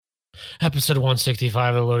Episode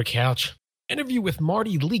 165 of the Loaded Couch. Interview with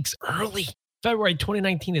Marty leaks early. February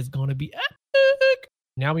 2019 is going to be epic.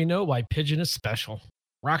 Now we know why Pigeon is special.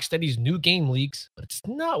 Rocksteady's new game leaks, but it's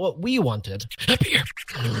not what we wanted.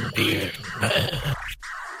 Beer.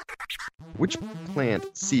 Which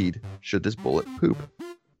plant seed should this bullet poop?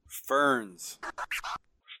 Ferns.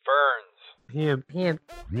 Him.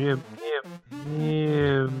 The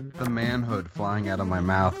manhood flying out of my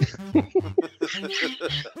mouth.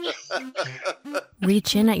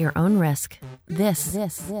 Reach in at your own risk. This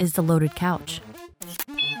is the Loaded Couch.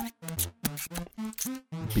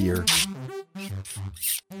 Beer.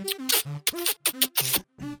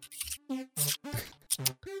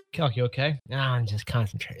 Kelk, you okay? Nah, I'm just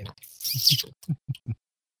concentrating.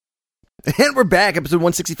 And we're back, episode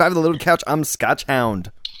 165 of the Loaded Couch. I'm Scotch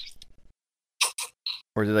Hound.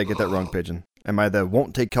 Or did I get that wrong, Pigeon? Am I the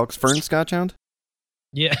won't take Kelk's fern Scotch Hound?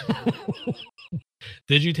 Yeah.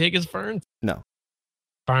 Did you take his ferns? No.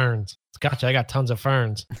 Ferns. Scotch, I got tons of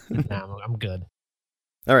ferns. Nah, I'm good.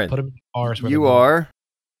 All right. Put them in bars. You are...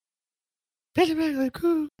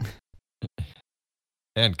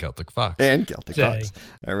 And Celtic Fox. And Celtic Fox.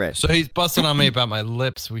 All right. So he's busting on me about my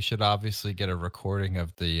lips. We should obviously get a recording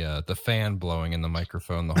of the fan blowing in the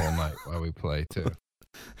microphone the whole night while we play, too.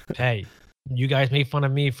 Hey, you guys made fun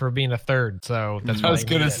of me for being a third, so that's I was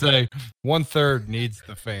going to say, 1/3 needs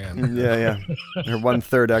the fan. Yeah. Or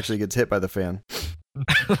 1/3 actually gets hit by the fan.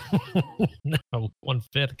 No,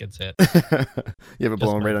 1/5 gets hit. You have it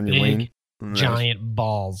blowing right on your wing? Giant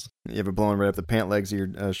balls. You have it blowing right up the pant legs of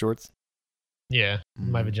your shorts? Yeah,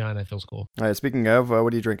 my vagina feels cool. All right, speaking of,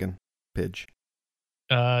 what are you drinking, Pidge?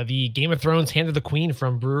 The Game of Thrones Hand of the Queen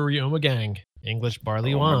from Brewery Omegang. English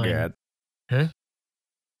barley wine. Oh, my God. Huh?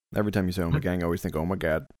 Every time you say Omegang, I always think, oh, my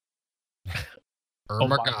God. Oh,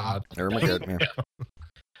 my God. Oh, my God,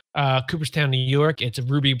 yeah. Cooperstown, New York. It's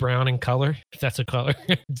ruby brown in color. If that's a color.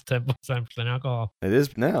 It's 10% alcohol. It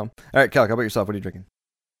is now. All right, Cal, how about yourself? What are you drinking?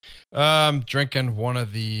 I'm drinking one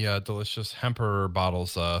of the delicious Hemperor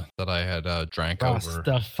bottles that I had drank over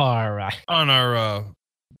Rastafari. on our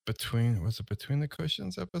between the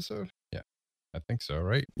cushions episode. Yeah, I think so.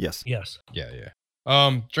 Right? Yes. Yeah.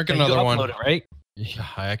 Drinking You another one. upload it, right? Yeah,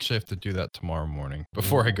 I actually have to do that tomorrow morning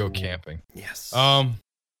before I go camping. Yes.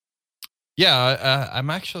 Yeah, I'm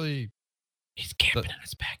actually. He's camping in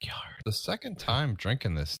his backyard. The second time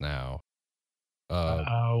drinking this now.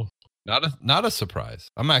 Oh. Not a surprise.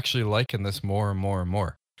 I'm actually liking this more and more and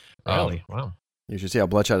more. Really? Wow. You should see how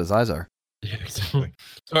bloodshot his eyes are. Yeah, exactly.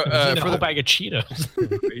 So, for the bag of Cheetos.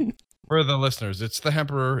 For the listeners, it's the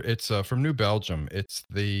Hemperor. It's from New Belgium. It's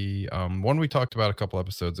the one we talked about a couple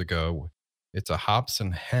episodes ago. It's a hops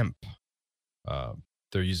and hemp.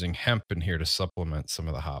 They're using hemp in here to supplement some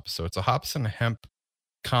of the hops. So it's a hops and hemp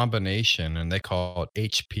combination, and they call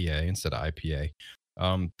it HPA instead of IPA.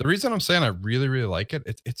 The reason I'm saying I really, really like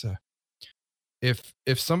it, it's a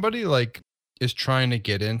if somebody like is trying to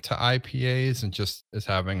get into IPAs and just is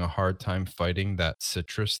having a hard time fighting that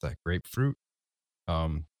citrus, that grapefruit,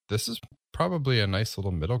 this is probably a nice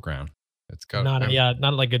little middle ground. It's got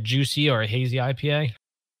not like a juicy or a hazy IPA.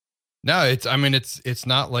 No, it's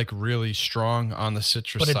not like really strong on the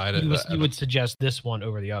citrus side. You would suggest this one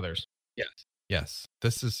over the others. Yes.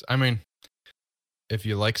 This is. If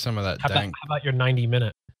you like some of that how about your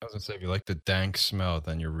 90-minute? I was gonna say, if you like the dank smell,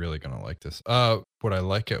 then you're really gonna like this. Would I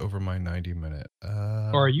like it over my 90-minute?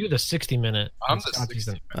 Or are you the 60-minute? I'm the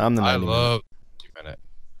 60-minute. I'm the 90-minute. I love 60-minute.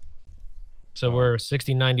 So we're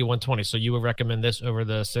 60, 90, 120. So you would recommend this over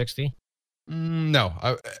the 60? No,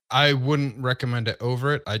 I wouldn't recommend it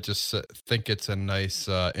over it. I just think it's a nice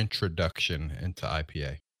introduction into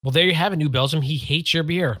IPA. Well, there you have it, New Belgium. He hates your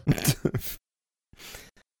beer.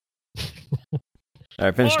 All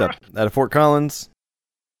right, finished up. Out of Fort Collins.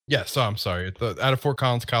 Yeah, so I'm sorry. Out of Fort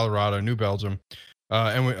Collins, Colorado, New Belgium.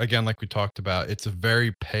 And again, like we talked about, it's a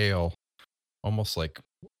very pale, almost like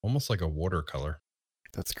a watercolor.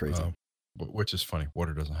 That's crazy. Which is funny.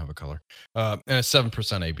 Water doesn't have a color. And it's 7%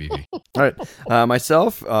 ABV. All right.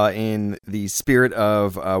 Myself, in the spirit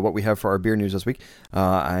of what we have for our beer news this week,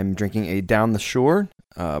 I'm drinking a Down the Shore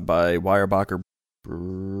by Weyerbacher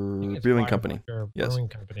Brewing Company. Yes. Brewing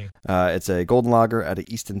Company. It's a golden lager out of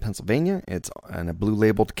Easton, Pennsylvania. It's in a blue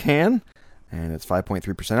labeled can, and it's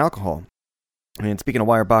 5.3% alcohol. And speaking of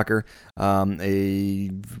Weyerbacher,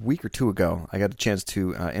 a week or two ago, I got a chance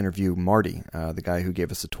to interview Marty, the guy who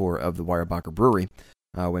gave us a tour of the Weyerbacher Brewery,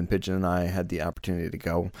 when Pigeon and I had the opportunity to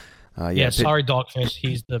go. Sorry, Dogfish.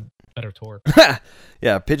 He's the better tour.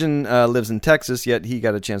 Yeah, Pigeon lives in Texas, yet he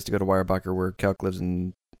got a chance to go to Weyerbacher, where Kelk lives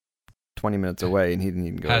in 20 minutes away, and he didn't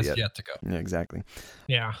even go Has yet. yet to go. Yeah, exactly.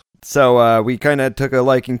 Yeah. So we kind of took a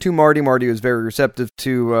liking to Marty. Marty was very receptive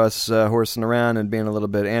to us horsing around and being a little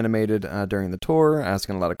bit animated during the tour,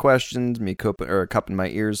 asking a lot of questions, me cupping my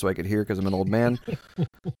ears so I could hear because I'm an old man.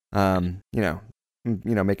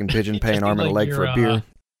 Making Pigeon pay an arm and a leg for a beer.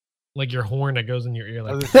 Like your horn that goes in your ear.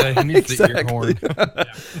 Like He needs the ear horn.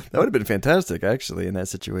 That would have been fantastic, actually, in that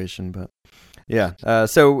situation. But yeah.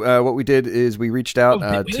 So what we did is we reached out.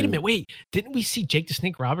 Wait a minute. Wait, didn't we see Jake the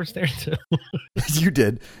Snake Roberts there too? You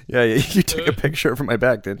did. Yeah. You took a picture over my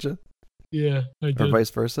back, didn't you? Yeah, I did. Or vice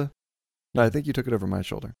versa? No, I think you took it over my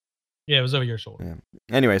shoulder. Yeah, it was over your shoulder.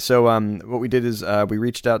 Yeah. Anyway, so what we did is we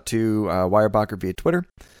reached out to Weyerbacher via Twitter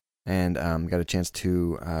and got a chance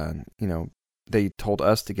to, they told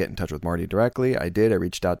us to get in touch with Marty directly. I did. I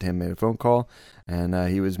reached out to him, made a phone call, and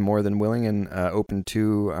he was more than willing and open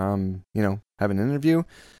to, have an interview.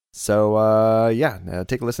 So,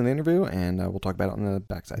 take a listen to the interview, and we'll talk about it on the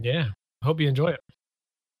backside. Yeah. Hope you enjoy it.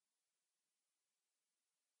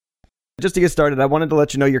 Just to get started, I wanted to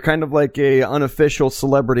let you know you're kind of like a unofficial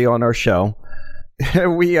celebrity on our show.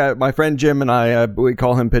 We, my friend Jim and I, we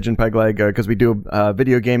call him Pigeon Peg Leg because we do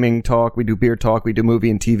video gaming talk, we do beer talk, we do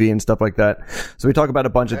movie and TV and stuff like that. So we talk about a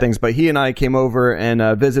bunch of things. But he and I came over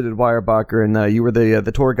and visited Weyerbacher, and you were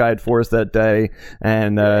the tour guide for us that day.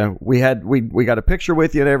 And we got a picture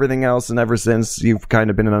with you and everything else. And ever since, you've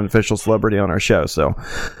kind of been an unofficial celebrity on our show. So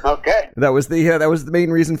that was the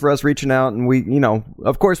main reason for us reaching out. And we,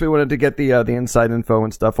 of course, we wanted to get the inside info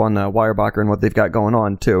and stuff on Weyerbacher and what they've got going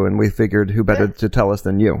on too. And we figured who better to tell us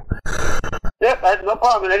than you. Yeah, that's no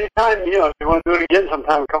problem. Anytime, if you want to do it again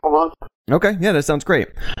sometime, a couple months. Okay, yeah, that sounds great.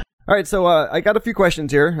 All right, so I got a few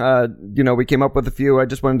questions here. We came up with a few. I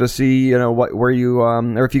just wanted to see, where you,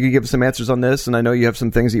 or if you could give us some answers on this. And I know you have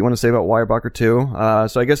some things that you want to say about Weyerbacher too.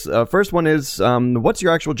 So I guess first one is, what's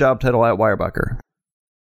your actual job title at Weyerbacher?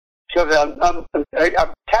 So I'm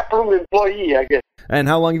a taproom employee, I guess. And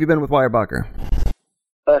how long have you been with Weyerbacher?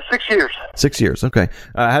 6 years. 6 years. Okay.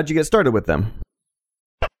 How'd you get started with them?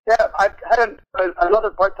 Yeah, I had another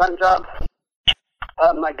part-time job.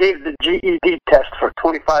 I gave the GED test for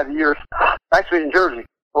 25 years, actually in Jersey,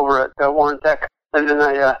 over at Warren Tech. And then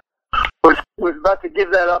I was about to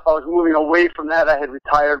give that up. I was moving away from that. I had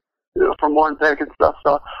retired from Warren Tech and stuff.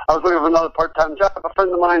 So I was looking for another part-time job. A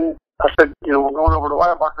friend of mine, I said, we're going over to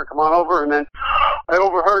Weyerbacher, come on over. And then I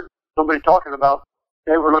overheard somebody talking about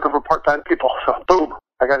they were looking for part-time people. So boom,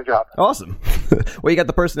 I got a job. Awesome. Well, you got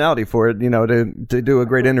the personality for it, to do a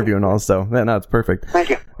great interview and all. So, no, it's perfect. Thank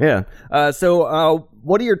you. Yeah. So,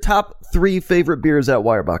 what are your top 3 favorite beers at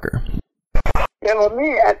Weyerbacher? Yeah, well,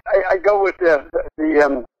 me, I go with the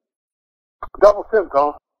double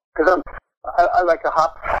Simcoe because I like the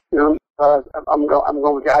hops. I'm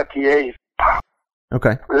going with the IPAs.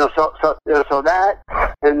 Okay. So that,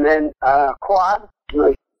 and then quad.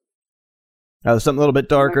 Something a little bit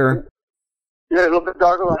darker. Yeah, a little bit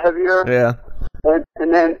darker, a little heavier. Yeah.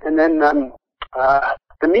 And then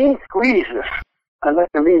the Mean Squeezes. I like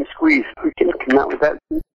the Mean Squeeze. We came out with that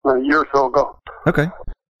a year or so ago. Okay.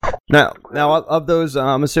 Now of those,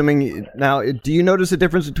 I'm assuming. Now, do you notice a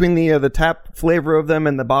difference between the tap flavor of them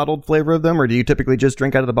and the bottled flavor of them, or do you typically just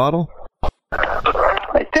drink out of the bottle?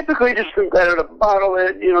 I typically just drink out of the bottle.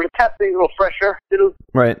 The tap thing's a little fresher.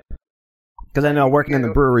 Right. Because I know working in the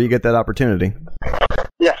brewery, you get that opportunity.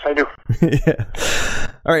 Yes, I do. Yeah.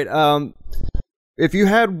 All right. If you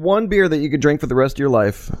had one beer that you could drink for the rest of your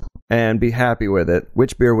life and be happy with it,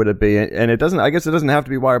 which beer would it be? And I guess it doesn't have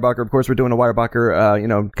to be Weyerbacher. Of course, we're doing a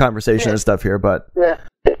Weyerbacher, conversation and stuff here, but. Yeah.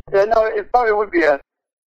 No, it probably would be a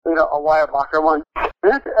Weyerbacher one. And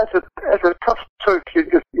that's a tough choice.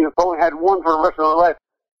 If I only had one for the rest of my life,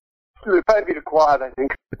 it would probably be the quad, I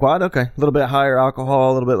think. The quad? Okay. A little bit higher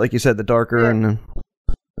alcohol, a little bit, like you said, the darker and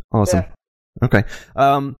awesome. Yeah. Okay.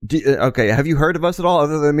 Okay. Have you heard of us at all,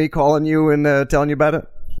 other than me calling you and telling you about it?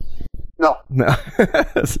 No.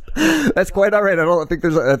 That's quite all right. I think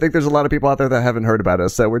there's a lot of people out there that haven't heard about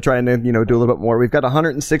us. So we're trying to do a little bit more. We've got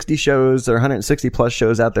 160 shows or 160 plus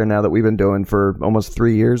shows out there now that we've been doing for almost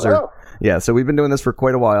 3 years. Yeah, so we've been doing this for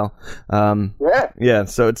quite a while. Yeah.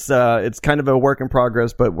 So it's kind of a work in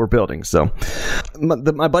progress, but we're building. So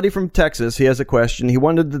my buddy from Texas, he has a question. He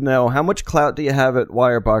wanted to know, how much clout do you have at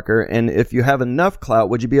Weyerbacher, and if you have enough clout,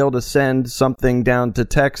 would you be able to send something down to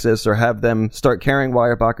Texas or have them start carrying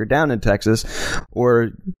Weyerbacher down in Texas,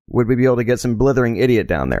 or would we be able to get some blithering idiot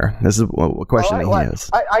down there? This is a question that he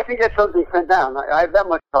has. I can get something sent down. I have that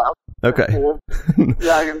much clout. Okay.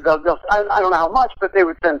 Yeah, I don't know how much, but they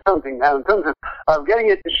would send something down. In terms of getting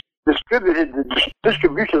it distributed, the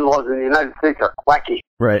distribution laws in the United States are wacky.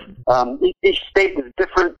 Right. Each state is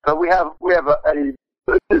different, but we have a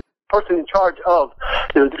person in charge of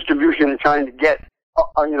distribution and trying to get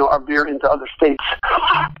our beer into other states.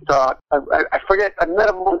 So I forget. I met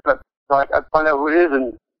him once, but so I find out who it is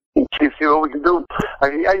and see what we can do. I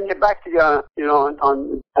can get back to you,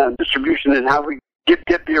 on distribution and how we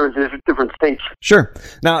get beer into different states. Sure.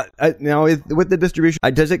 Now with the distribution,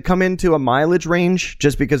 does it come into a mileage range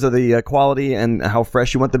just because of the quality and how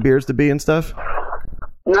fresh you want the beers to be and stuff?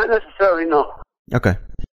 Not necessarily, no. Okay.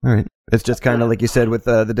 All right. It's just kind of like you said with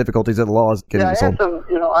the difficulties of the laws getting sold.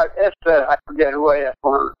 I asked I forget who I asked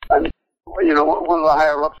for. One of the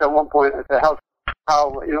higher ups at one point. I said, how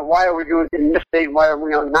why are we doing it in this state? Why are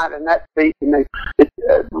we not in that state? And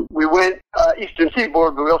we went Eastern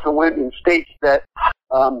Seaboard, but we also went in states that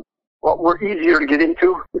were easier to get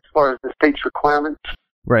into as far as the state's requirements.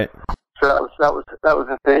 Right. So that was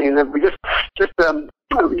a thing. And then we just did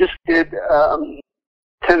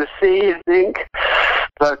Tennessee, I think,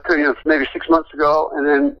 maybe 6 months ago, and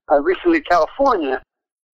then recently California.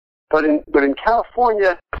 But in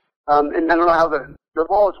California, and I don't know how the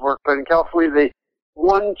laws work, but in California,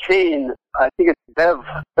 one chain, I think it's Bev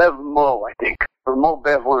Mo, I think, or Mo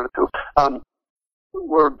Bev, one of the two,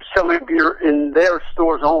 were selling beer in their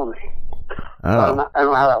stores only. Oh. I don't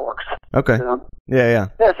know how that works. Okay. Yeah.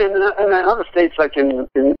 Yes, and in other states, like in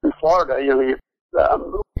Florida, I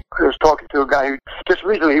was talking to a guy who just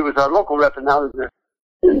recently, he was our local rep, and now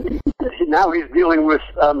he's dealing with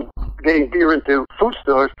getting beer into food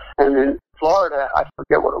stores. And in Florida, I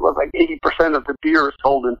forget what it was, like 80% of the beer is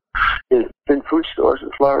sold in food stores in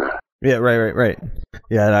Florida. Yeah, right.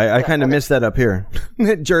 Yeah, I kind of miss that up here.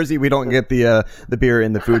 In Jersey, we don't get the beer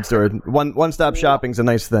in the food store. One-stop shopping's a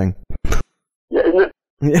nice thing. Yeah, isn't it?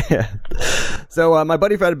 Yeah. So my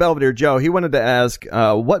buddy Fred Belvedere, Joe, he wanted to ask,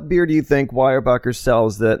 what beer do you think Weyerbacher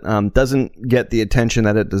sells that doesn't get the attention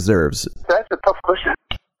that it deserves? That's a tough question.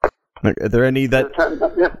 Are there any that?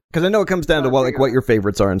 Because I know it comes down to what your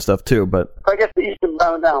favorites are and stuff too. But I guess the Eastern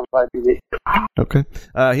Bound Down might be the. Okay.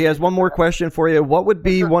 He has one more question for you. What would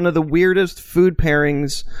be one of the weirdest food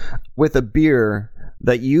pairings with a beer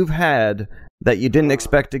that you've had that you didn't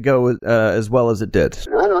expect to go as well as it did?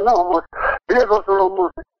 I don't know. Beer goes for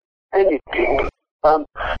almost anything. I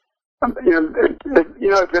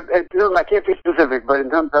can't be specific, but in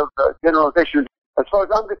terms of generalization, as far as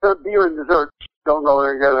I'm concerned, beer and desserts don't go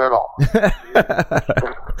together at all.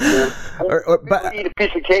 But eat a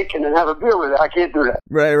piece of cake and then have a beer with it. I can't do that.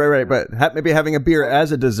 Right. But maybe having a beer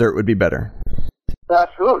as a dessert would be better.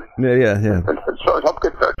 Absolutely. Yeah. As far as I'm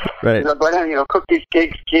concerned. Right. But cookies,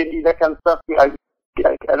 cakes, candy, that kind of stuff, I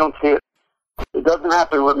don't see it. It doesn't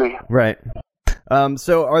happen with me. Right.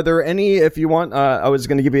 So are there any, if you want, I was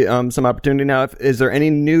going to give you some opportunity now. Is there any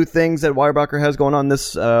new things that Weyerbacher has going on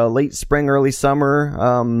this late spring, early summer,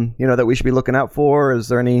 that we should be looking out for? Is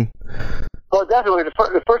there any? Well, definitely.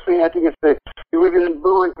 The first thing I think is that we've been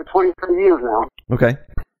brewing for 23 years now. Okay.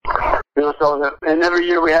 And every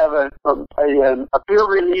year we have a beer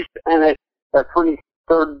release and a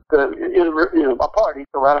 23rd, a party.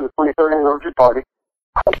 So we're having a 23rd anniversary party.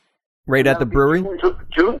 Right at the brewery?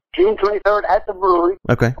 June 23rd at the brewery.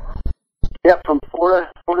 Okay. Yep, from 4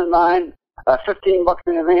 to 9, $15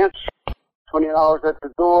 in advance, $20 at the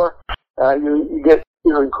door. You get,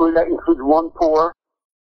 that includes one pour.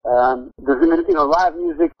 There's, live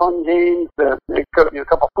music, fun games, a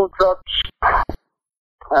couple food trucks.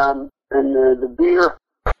 And the beer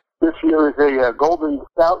this year is a golden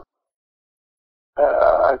stout.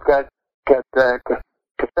 I've got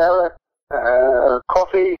Cassara,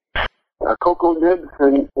 coffee, cocoa nibs,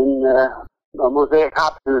 and mosaic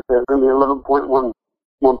hops is going to be 11.1%.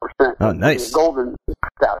 Oh, nice. Golden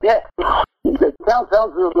stout. Yeah. It sounds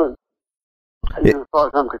real good. As far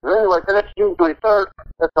as I'm concerned. Anyway, so that's June 23rd.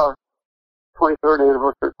 That's our 23rd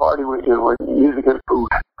anniversary party with music and food.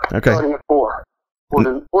 Okay. Starting at 4 to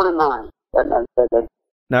 9 that night.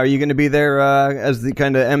 Now, are you going to be there as the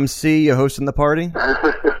kind of MC hosting the party?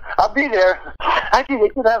 I'll be there. Actually, they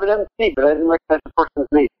did have an MC, but I didn't recognize the person's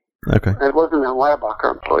name. Okay. It wasn't a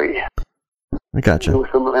Weyerbacher employee. I gotcha. It was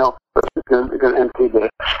someone else that's going to MC there.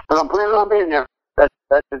 But I'm planning on being there. That's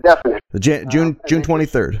a definite. June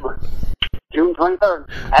 23rd. June 23rd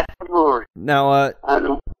at the brewery. Now,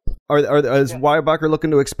 is Weyerbacher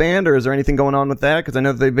looking to expand, or is there anything going on with that? Because I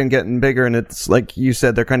know they've been getting bigger, and it's like you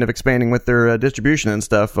said, they're kind of expanding with their distribution and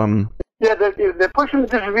stuff. Yeah, they're pushing the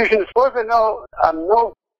distribution. As far as I know,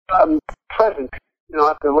 no present. I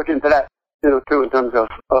have to look into that, too, in terms of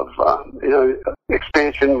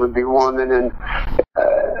expansion would be one, and then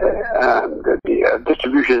the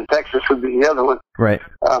distribution in Texas would be the other one. Right.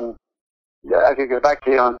 I could get back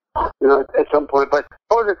to you on, at some point. But as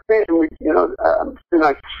far as expansion, we, it's been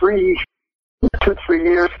like 3 2-3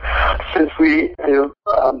 years since we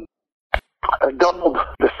doubled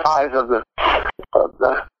the size of the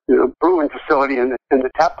brewing facility in the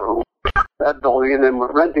tap room, that building, and then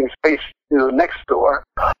we're renting space next door.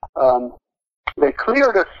 They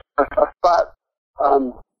cleared a spot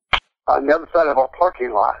on the other side of our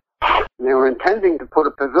parking lot. And they were intending to put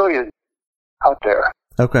a pavilion out there.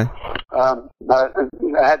 Okay.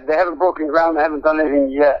 They haven't broken ground. They haven't done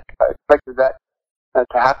anything yet. I expected that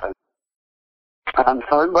to happen. But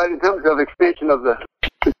in terms of expansion of the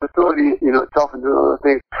facility, itself and doing other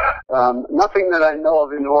things, nothing that I know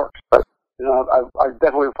of in the works. But I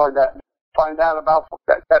definitely find out about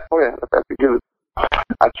that for you. If that's good,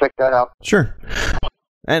 I'll check that out. Sure.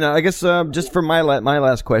 And I guess just for my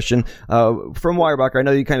last question, from Weyerbacher, I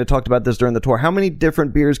know you kind of talked about this during the tour. How many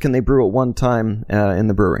different beers can they brew at one time in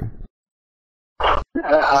the brewery?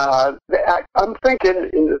 I'm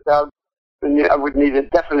thinking I would need a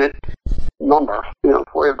definite number,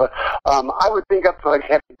 for you. But I would think up to like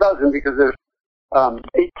half a dozen because there's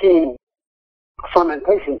 18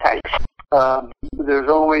 fermentation tanks. There's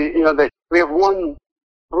only, we have one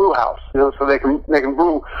brew house, so they can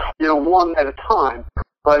brew, one at a time.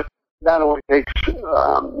 But that only takes,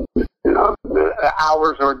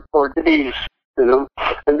 hours or days, and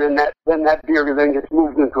then that beer then gets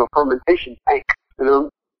moved into a fermentation tank,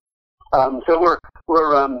 So we're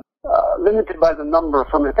limited by the number of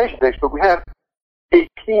fermentation tanks, but we have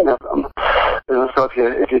 18 of them. So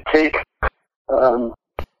if you take the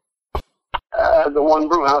one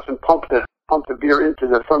brew house and pump the beer into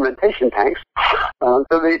the fermentation tanks, so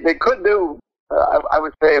they could do, I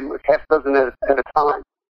would say, half a dozen at a time.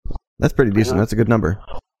 That's pretty decent. That's a good number.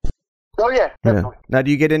 Oh, yeah, definitely. Yeah. Now, do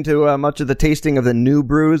you get into much of the tasting of the new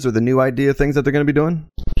brews or the new idea things that they're going to be doing?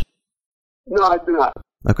 No, I do not.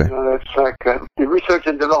 Okay. It's like the research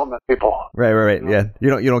and development people. Right. Yeah, you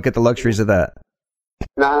don't get the luxuries of that.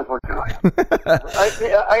 No, unfortunately. I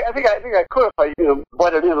think I could if I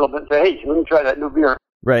butt it in a little bit and say, hey, let me try that new beer.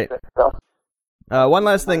 Right. One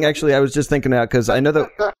last thing, actually, I was just thinking out because I know that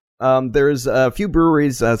there's a few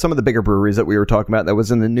breweries, some of the bigger breweries that we were talking about that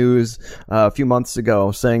was in the news a few months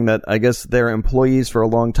ago, saying that I guess their employees for a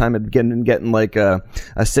long time had been getting like a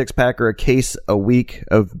 6-pack or a case a week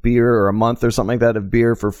of beer or a month or something like that of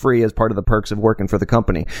beer for free as part of the perks of working for the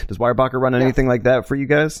company. Does Weyerbacher run anything like that for you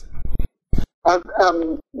guys? Not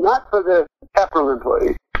for the taproom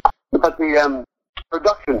employees, but the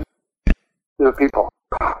production people.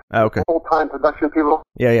 Okay. Full-time production people.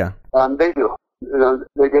 Yeah. They do.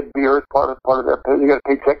 They get beer as part of their pay. You got to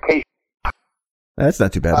pay check case. That's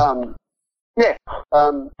not too bad. Yeah.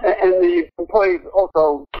 And the employees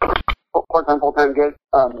also part-time, full-time get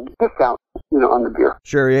discounts, on the beer.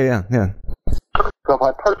 Sure. Yeah. So if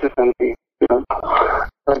I purchase anything, I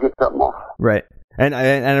get something off. Right. And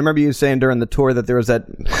I remember you saying during the tour that there was that,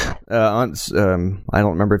 I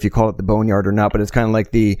don't remember if you call it the boneyard or not, but it's kind of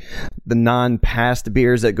like the non-passed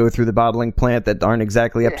beers that go through the bottling plant that aren't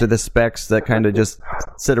exactly up to the specs that kind of just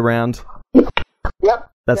sit around.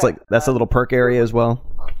 Yep. That's a little perk area as well.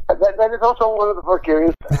 That is also one of the perk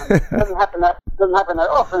areas. Doesn't happen that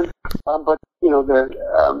often, but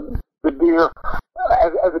the beer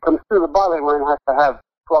as it comes through the bottling line has to have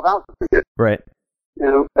 12 ounces of it. Right.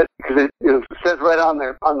 Because it says right on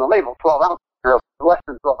the label 12 ounces. Or less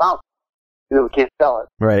than 12 ounces, we can't sell it.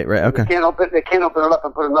 Right. Okay. They can't open it up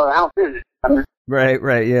and put another ounce in it.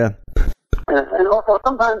 Right. Yeah. And also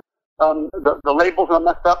sometimes the labels are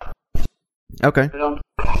messed up. Okay.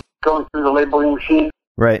 Going through the labeling machine.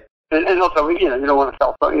 Right. And also, you don't want to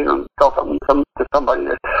sell something to somebody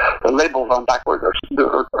that the label's on backwards or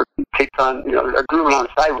takes on, are grooving on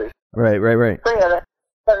sideways. Right. So yeah,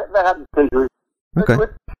 that happens occasionally. Okay.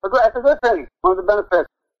 That's a good thing. One of the benefits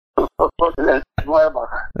of working at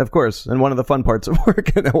Weyerbacher. Of course, and one of the fun parts of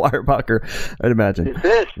working at Weyerbacher, I'd imagine. It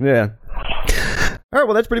is. Yeah. All right,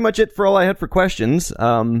 well, that's pretty much it for all I had for questions.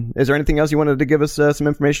 Is there anything else you wanted to give us some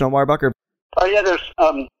information on Weyerbacher? Oh, yeah, there's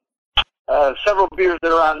several beers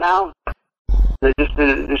that are out now. They just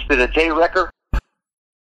did a J Wrecker.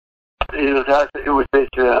 It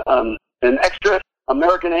was an extra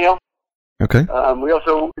American ale. Okay. We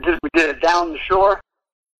did a Down the Shore,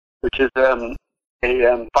 which is a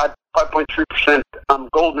 5.3%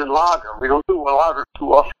 golden lager. We don't do a lager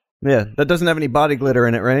too often. Yeah, that doesn't have any body glitter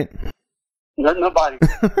in it, right? No body.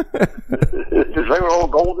 It's a regular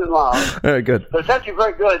old golden lager. Very good. But it's actually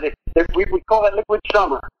very good. We call it Liquid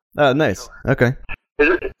Summer. Oh, nice. Okay.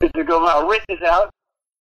 It goes out, Rit is out,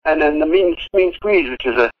 and then the Mean Squeeze, which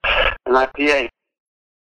is an IPA,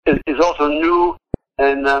 is also new.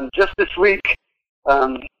 And just this week,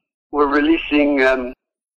 we're releasing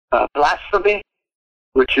Blasphemy,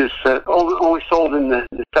 which is only sold in the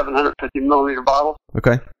 750 milliliter bottles.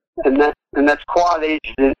 Okay. And that's quad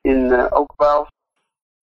aged in oak barrels.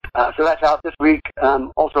 So that's out this week.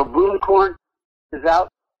 Also, Boone Corn is out.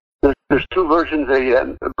 There's two versions,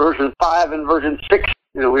 a version 5 and version 6.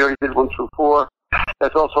 We already did 1 through 4.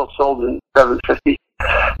 That's also sold in 750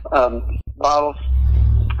 bottles.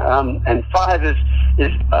 And 5 is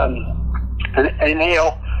an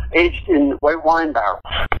ale aged in white wine barrels.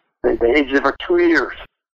 They aged it for 2 years,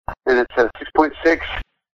 and it's a 6.6.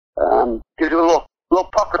 Gives you a little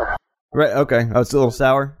pucker. Right. Okay. Oh, it's a little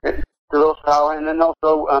sour. It's a little sour, and then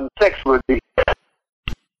also 6 would be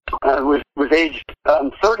was aged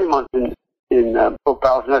 30 months in oak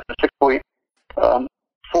barrels, and that's a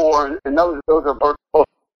 6.4. And those are both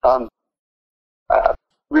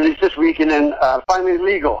released this week, and then finally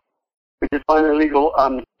legal. We did finally legal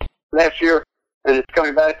last year, and it's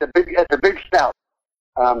coming back at the big stout.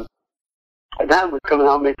 And that was coming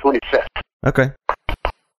out May 25th. Okay.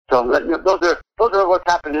 So those are what's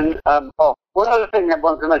happening. One other thing I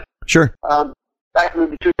wanted to mention. Sure. Actually,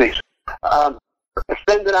 maybe 2 things.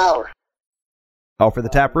 Extended hours. Oh, for the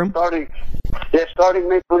tap room? Starting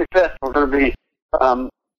May 25th, we're going to be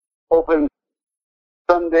open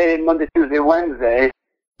Sunday, Monday, Tuesday, Wednesday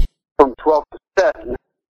from 12 to 7.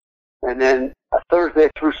 And then Thursday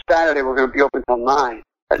through Saturday, we're going to be open till 9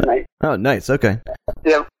 at night. Oh, nice. Okay.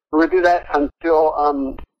 Yeah, we're going to do that until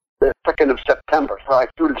the 2nd of September. So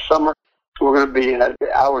like through the summer, we're going to be, the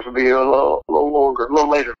hours will be a little longer, a little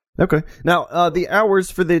later. Okay. Now, the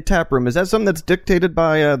hours for the tap room, is that something that's dictated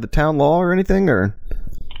by the town law or anything, or?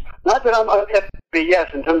 Not that I'm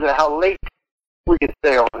yes, in terms of how late we can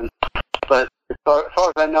stay open, but as far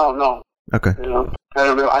as I know, no. Okay. I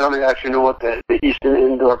don't know. I don't actually know what the Eastern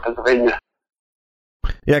Indoor Pennsylvania.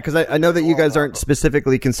 Yeah, because I know that you guys aren't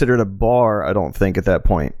specifically considered a bar, I don't think, at that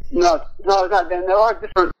point. No, it's not. And there are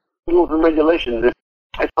different rules and regulations.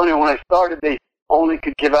 It's funny, when I started, they only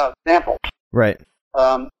could give out samples. Right.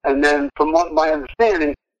 And then, from what my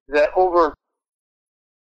understanding, that over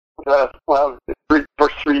the first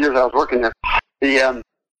 3 years I was working there, the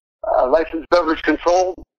Licensed Beverage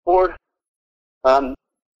Control Board, under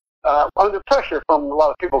pressure from a lot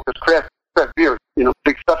of people, because craft beer,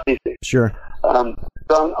 big stuff these days. Sure.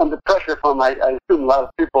 So under pressure from, I assume, a lot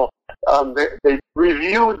of people, they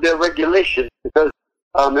reviewed their regulations, because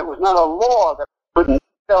it was not a law that couldn't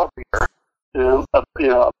sell beer.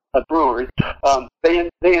 A brewery. They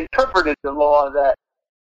interpreted the law that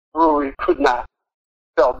brewery could not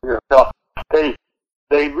sell beer. So they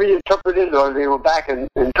reinterpreted it, or they were back and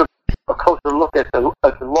took a closer look at the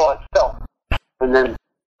law itself. And then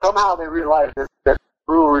somehow they realized that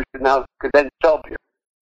breweries could then sell beer.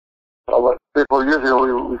 So 3 or 4 years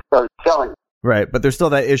ago, we started selling. Right, but there's still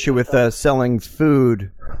that issue with selling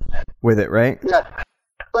food with it, right? Yes.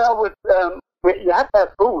 Well, you have to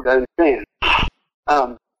have food, I understand.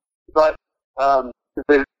 But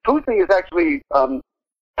the food thing is actually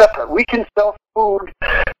separate. We can sell food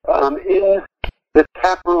in the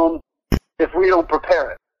tap room if we don't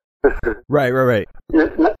prepare it. Right.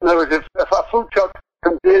 In other words, if a food truck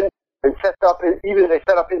comes in and sets up, and even if they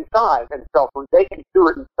set up inside and sell food, they can do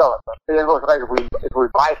it and sell it. But then if we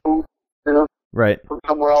buy food, right, from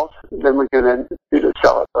somewhere else, then we can then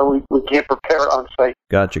sell it. So we can't prepare it on site.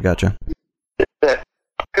 Gotcha.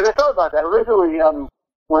 Because I thought about that originally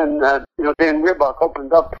when Dan Rearbach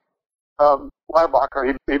opened up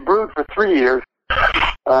Weyerbacher. He brewed for 3 years,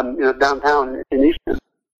 downtown in Easton,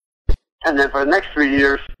 and then for the next 3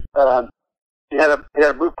 years, he had a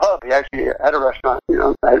brew pub. He actually had a restaurant,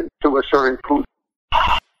 to was serving food.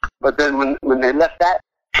 But then when they left that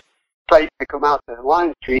site to come out to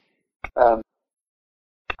Line Street,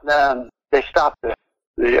 they stopped the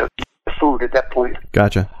food at that point.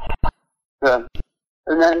 Gotcha.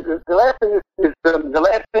 And then the last thing is the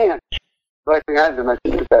last chance. The last thing I have to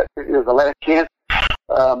mention is that the last chance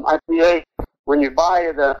IPA. When you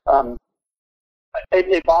buy the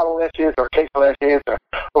a bottle last chance, or a case of last chance,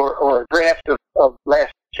 or a draft of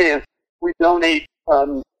last chance, we donate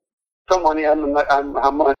some money. I don't know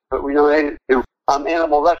how much, but we donate it to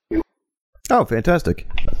Animal Rescue. Oh, fantastic!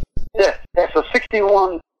 Yeah. So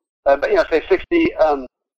 61, say 60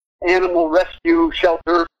 animal rescue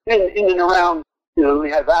shelters in and around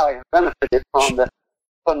Lehigh Valley have benefited from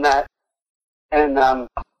that, and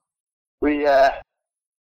we've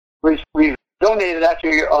donated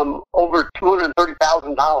actually over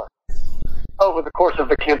 $230,000 over the course of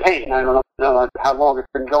the campaign. I don't know how long it's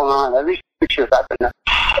been going on. At least 6 years I've been there.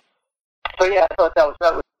 So yeah, I thought that was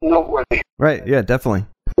noteworthy. Right. Yeah. Definitely.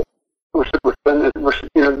 We're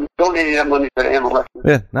donating that money to the animal rescue.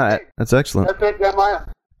 Yeah. No, that's excellent. That's it, Jeremiah.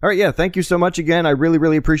 All right, yeah, thank you so much again. I really,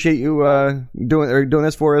 really appreciate you doing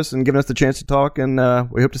this for us and giving us the chance to talk, and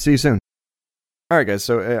we hope to see you soon. All right, guys,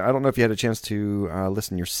 so I don't know if you had a chance to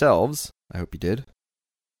listen yourselves. I hope you did.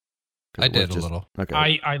 I did a little.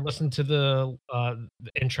 Okay. I listened to the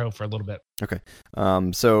intro for a little bit. Okay.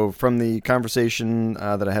 So from the conversation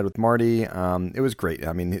that I had with Marty, it was great.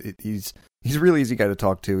 I mean, he's a really easy guy to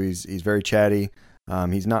talk to. He's very chatty.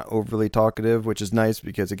 He's not overly talkative, which is nice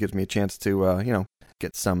because it gives me a chance to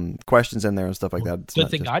get some questions in there and stuff like that. It's Good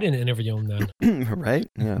thing I didn't interview him then. Right?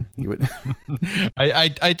 Yeah. You would.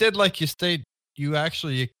 I did like you stayed. You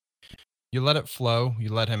actually. You let it flow.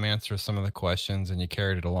 You let him answer some of the questions, and you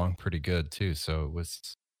carried it along pretty good too. So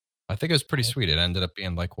I think it was pretty sweet. It ended up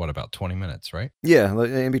being like about 20 minutes, right? Yeah,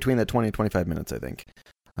 in between that 20 and 25 minutes, I think.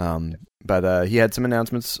 But he had some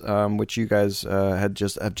announcements, which you guys have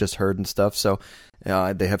just heard and stuff. So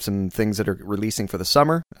they have some things that are releasing for the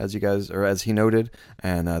summer, as he noted,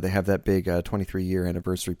 and they have that big 23-year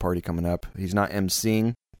anniversary party coming up. He's not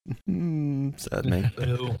emceeing. Sad me.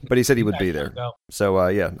 But he said he would be there. So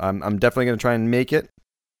yeah, I'm definitely going to try and make it.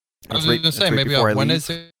 I was going to say, maybe when is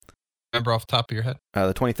it? Remember off the top of your head?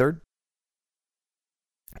 The 23rd.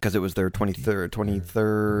 Because it was their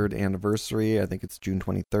 23rd anniversary. I think it's June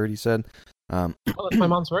 23rd, he said. Well, it's my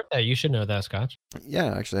mom's birthday. You should know that, Scotch.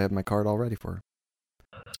 Yeah, actually, I have my card all ready for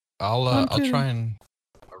her. I'll try and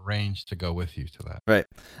arrange to go with you to that. Right.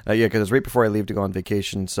 Yeah, because it's right before I leave to go on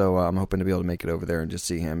vacation, so I'm hoping to be able to make it over there and just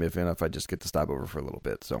see him, if I just get to stop over for a little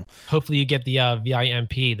bit. So hopefully you get the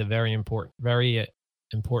VIMP, the very important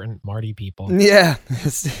Marty people. Yeah.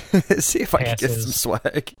 See if I can get some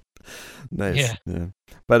swag. Nice. Yeah.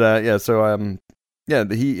 But yeah, so yeah,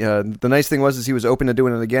 the nice thing was he was open to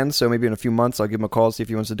doing it again, so maybe in a few months I'll give him a call, see if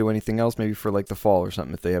he wants to do anything else, maybe for like the fall or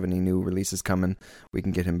something. If they have any new releases coming, we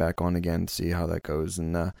can get him back on again, see how that goes.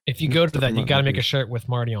 And if you go to that, you got to make a shirt with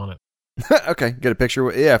Marty on it. Okay, get a picture.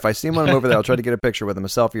 Yeah, if I see him when I'm over there, I'll try to get a picture with him, a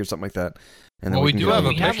selfie or something like that. And then we do have a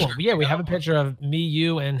picture. Have one. Yeah, we have a picture of me,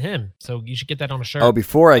 you, and him. So you should get that on a shirt. Oh,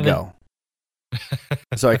 before I go.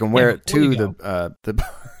 So I can wear it to the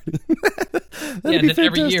yeah, and then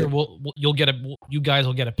every year you guys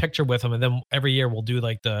will get a picture with him, and then every year we'll do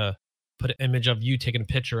like put an image of you taking a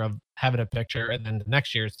picture of having a picture, and then the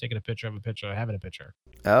next year it's taking a picture of having a picture.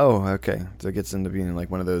 Oh, okay. So it gets into being like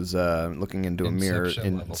one of those looking into a mirror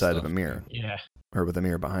inside of a mirror. Yeah. Or with a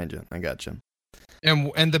mirror behind you. I gotcha.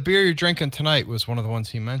 And the beer you're drinking tonight was one of the ones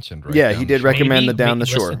he mentioned, right? Yeah, he did recommend the Down the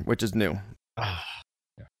Shore, which is new.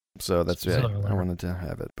 So that's it. I wanted to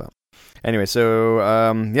have it, but anyway. So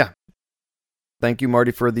yeah, thank you,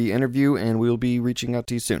 Marty, for the interview, and we'll be reaching out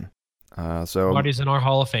to you soon. So Marty's in our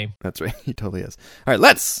Hall of Fame. That's right, he totally is. All right,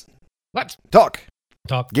 let's talk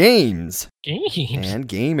games and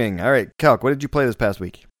gaming. All right, Calc, what did you play this past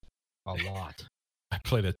week? A lot. I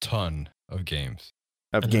played a ton of games.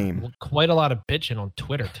 Quite a lot of bitching on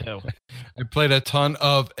Twitter too. I played a ton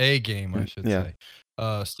of a game, I should say.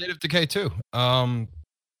 State of Decay 2.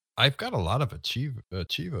 I've got a lot of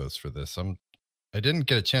achievos for this. I didn't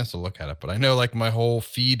get a chance to look at it, but I know like my whole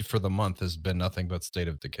feed for the month has been nothing but State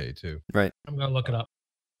of Decay 2. Right. I'm gonna look it up.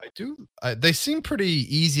 I do. They seem pretty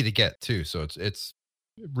easy to get too, so it's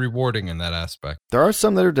rewarding in that aspect. There are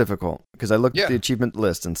some that are difficult because I looked at the achievement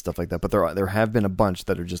list and stuff like that, but there have been a bunch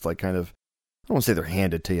that are just like kind of, I don't want to say they're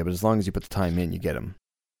handed to you, but as long as you put the time in, you get them.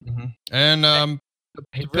 Mm-hmm. And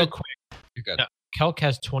hey, real quick, you got Kelk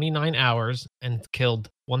has 29 hours and killed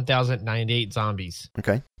 1,098 zombies.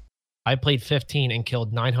 Okay. I played 15 and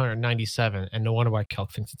killed 997, and no wonder why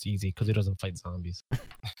Kelk thinks it's easy, because he doesn't fight zombies.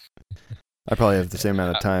 I probably have the same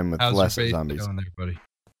amount of time with less zombies. There, buddy?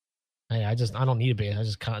 Hey, I don't need a bait. I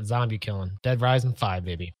just can't zombie killing. Dead Rising 5,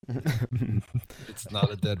 baby. It's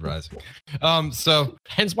not a Dead Rising. So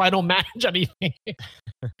hence why I don't manage anything.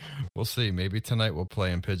 We'll see. Maybe tonight we'll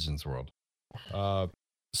play in Pigeon's World.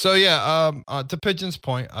 So yeah, to Pigeon's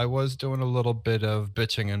point, I was doing a little bit of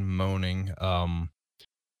bitching and moaning,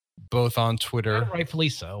 both on Twitter, rightfully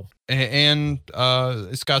so, and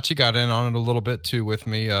Scotchy got in on it a little bit too with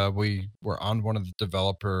me. We were on one of the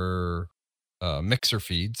developer mixer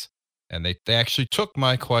feeds, and they actually took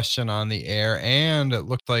my question on the air, and it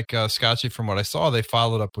looked like Scotchy, from what I saw, they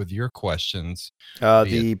followed up with your questions.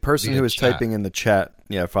 The person who was typing in the chat,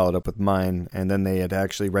 followed up with mine, and then they had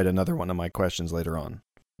actually read another one of my questions later on.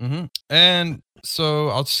 Mm-hmm. And so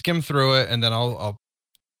I'll skim through it, and then I'll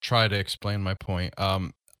try to explain my point.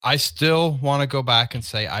 I still want to go back and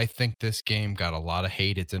say I think this game got a lot of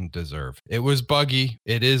hate it didn't deserve. It was buggy.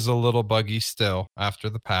 It is a little buggy still after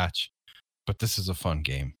the patch, but this is a fun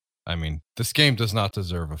game. I mean, this game does not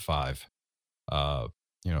deserve a 5.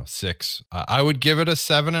 6. I would give it a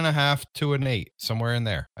 7.5 to an 8, somewhere in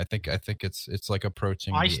there. I think it's like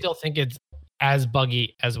approaching. I still think it's as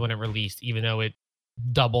buggy as when it released, even though it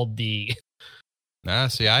doubled the. Nah,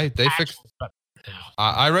 see, they fixed.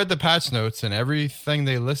 I read the patch notes and everything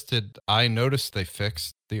they listed. I noticed they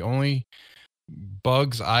fixed. The only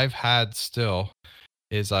bugs I've had still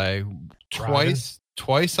is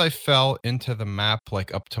twice I fell into the map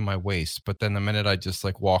like up to my waist, but then the minute I just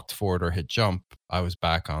like walked forward or hit jump, I was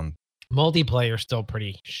back on. Multiplayer still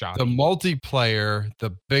pretty shoddy. The multiplayer,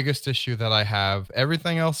 the biggest issue that I have,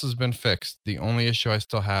 everything else has been fixed. The only issue I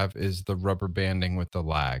still have is the rubber banding with the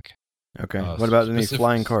lag. Okay. What about any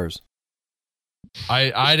flying cars?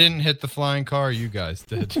 I didn't hit the flying car. You guys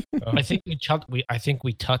did. I think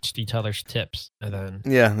we touched each other's tips, and then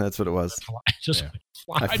that's what it was. I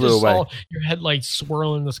flew just away. saw your headlights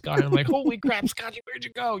swirl in the sky. I'm like, holy crap, Scotchy, where'd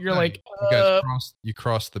you go? You're like, you guys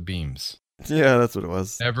crossed the beams. Yeah, that's what it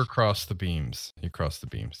was. Never crossed the beams. You crossed the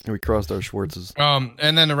beams. We crossed our Schwartzes.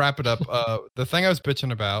 And then to wrap it up, the thing I was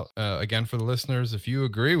bitching about, again for the listeners, if you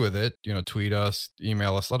agree with it, tweet us,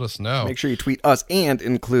 email us, let us know. Make sure you tweet us and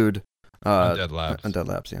include Undead Labs. Undead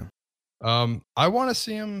Labs, yeah. I want to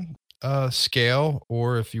see them scale,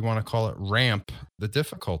 or if you want to call it ramp, the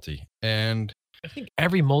difficulty. And I think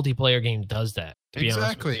every multiplayer game does that. To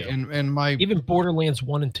exactly. Be honest with you. And even Borderlands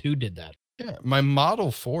 1 and 2 did that. Yeah, my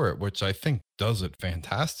model for it, which I think does it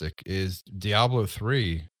fantastic, is Diablo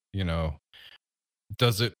 3,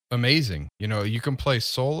 does it amazing. You can play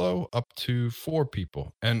solo up to 4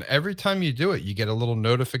 people. And every time you do it, you get a little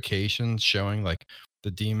notification showing like the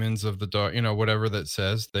demons of the dark, whatever that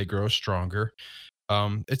says, they grow stronger.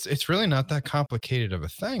 It's really not that complicated of a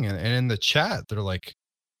thing. And in the chat, they're like,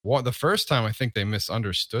 the first time I think they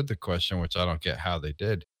misunderstood the question, which I don't get how they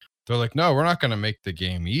did. They're like, no, we're not going to make the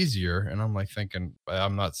game easier. And I'm like thinking,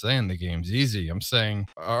 I'm not saying the game's easy. I'm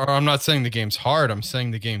not saying the game's hard. I'm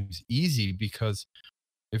saying the game's easy because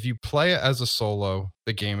if you play it as a solo,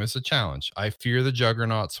 the game is a challenge. I fear the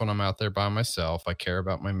juggernauts when I'm out there by myself. I care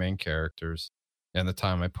about my main characters and the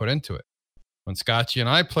time I put into it. When Scotchy and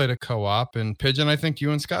I played a co-op, and Pigeon, I think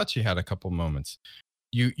you and Scotchy had a couple moments.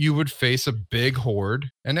 You would face a big horde,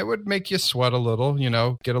 and it would make you sweat a little,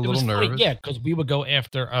 get a little nervous. Funny, yeah, because we would go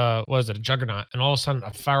after, a juggernaut, and all of a sudden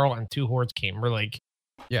a feral and 2 hordes came. We're like,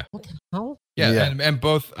 yeah, what the hell? Yeah. And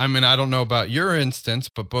both, I don't know about your instance,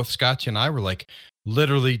 but both Scotchy and I were like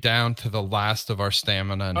literally down to the last of our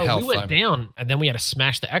stamina and health. We went down, and then we had to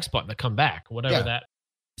smash the X button to come back, whatever that.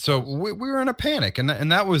 So we were in a panic, and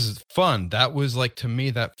that was fun. That was like, to me,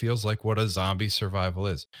 that feels like what a zombie survival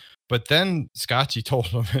is. But then Scotchy told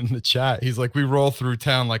him in the chat, he's like, we roll through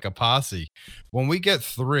town like a posse. When we get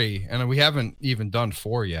 3, and we haven't even done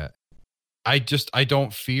 4 yet, I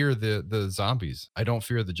don't fear the zombies. I don't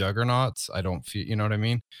fear the juggernauts. I don't fear, you know what I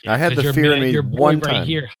mean? I had the fear in me one time. Right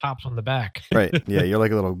here hops on the back. Right. Yeah, you're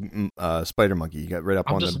like a little spider monkey. You got right up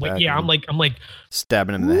on the back. Yeah, I'm like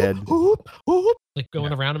stabbing him in the head. Like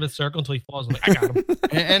going around him in a circle until he falls. I'm like, I got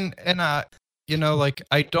him. and like,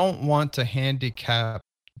 I don't want to handicap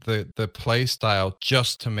the play style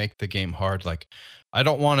just to make the game hard. Like, I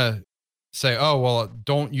don't want to say, oh, well,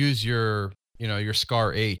 don't use your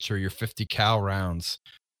Scar H or your 50 cal rounds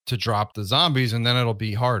to drop the zombies, and then it'll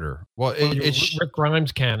be harder. Well, it's Rick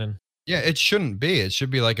Grimes cannon. Yeah, it shouldn't be. It should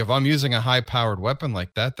be like, if I'm using a high powered weapon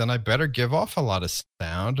like that, then I better give off a lot of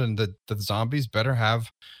sound, and the zombies better have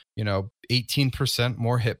 18%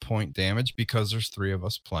 more hit point damage because there's 3 of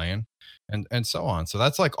us playing, and so on. So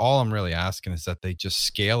that's like all I'm really asking, is that they just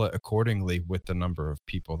scale it accordingly with the number of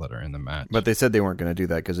people that are in the match. But they said they weren't going to do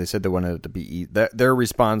that because they said they wanted it to be their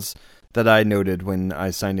response that I noted when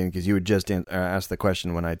I signed in, because you had just asked the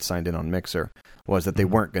question when I'd signed in on Mixer, was that they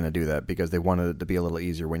weren't going to do that because they wanted it to be a little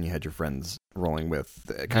easier when you had your friends rolling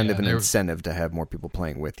with, kind of an incentive to have more people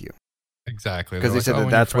playing with you. Exactly. Because they said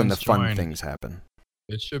that's when the fun things happen.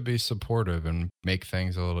 It should be supportive and make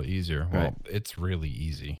things a little easier. Well, It's really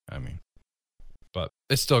easy. But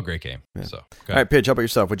it's still a great game. Yeah. So, all right, Pidge, how about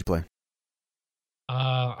yourself? What'd you play?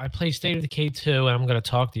 I play State of Decay 2, and I'm going to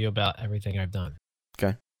talk to you about everything I've done.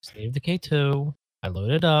 Okay. State of Decay 2. I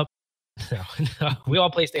loaded up. No, we all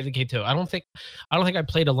play State of Decay 2. I don't think I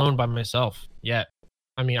played alone by myself yet.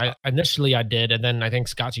 I initially I did, and then I think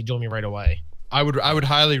Scotchy joined me right away. I would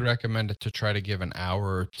highly recommend it to try to give an hour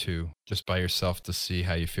or 2 just by yourself to see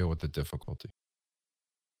how you feel with the difficulty.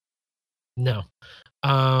 No.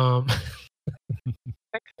 That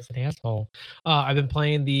guy's an asshole. I've been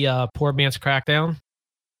playing the Poor Man's Crackdown,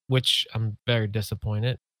 which I'm very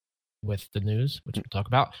disappointed with the news, which we'll talk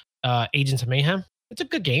about. Agents of Mayhem. It's a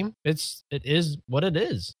good game. It is what it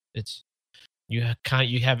is. It's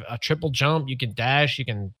You have a triple jump. You can dash. You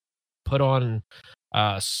can put on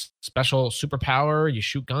special superpower. You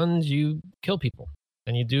shoot guns. You kill people,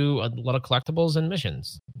 and you do a lot of collectibles and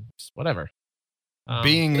missions. It's whatever.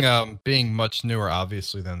 Being much newer,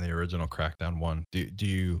 obviously, than the original Crackdown 1. Do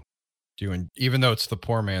you even though it's the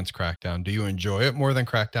poor man's Crackdown, do you enjoy it more than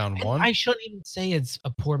Crackdown 1? I shouldn't even say it's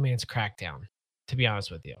a poor man's Crackdown, to be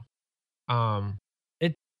honest with you.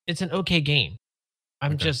 It's an okay game.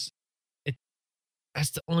 That's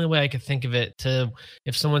the only way I could think of it.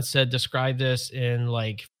 If someone said describe this in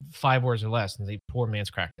like 5 words or less, and say poor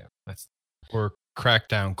man's Crackdown. Or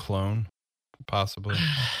Crackdown clone, possibly.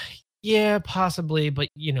 Yeah, possibly, but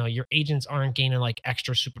your agents aren't gaining like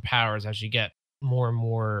extra superpowers as you get more and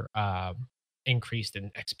more increased in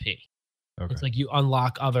XP. Okay. It's like you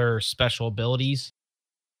unlock other special abilities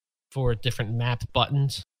for different map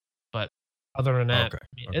buttons, but other than that,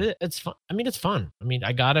 okay. It's fun. I mean, it's fun. I mean,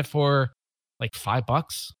 I got it for like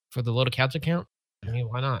 $5 for the Loaded Couch account. I mean,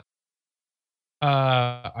 why not?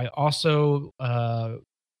 I also I'll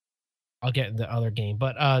get in the other game,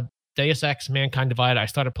 but Deus Ex Mankind Divided, I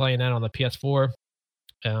started playing that on the PS4.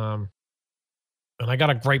 And I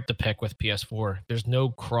got a gripe to pick with PS4. There's no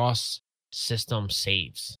cross-system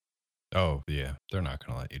saves. Oh, yeah. They're not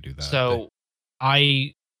going to let you do that. So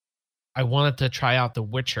I wanted to try out The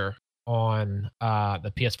Witcher on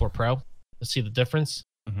the PS4 Pro to see the difference.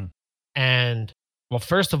 Mm-hmm. And, well,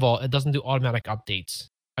 first of all, it doesn't do automatic updates.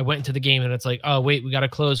 I went into the game and it's like, oh, wait, we got to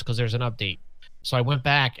close because there's an update. So I went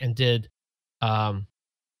back and did...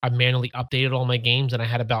 I manually updated all my games, and I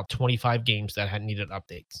had about 25 games that had needed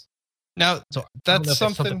updates. Now, so that's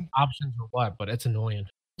something options or what, but it's annoying.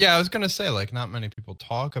 Yeah, I was gonna say, like, not many people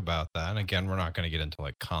talk about that. And again, we're not gonna get into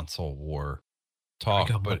like console war talk,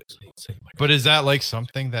 but is that like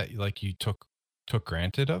something that like you took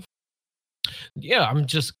granted of? Yeah, I'm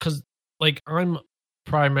just because like I'm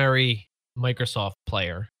primary Microsoft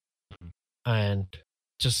player, and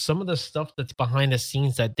just some of the stuff that's behind the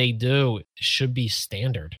scenes that they do should be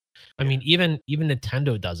standard. I mean, even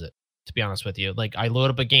Nintendo does it, to be honest with you. Like, I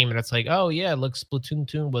load up a game and it's like, oh, yeah, look, Splatoon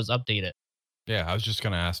 2 was updated. Yeah, I was just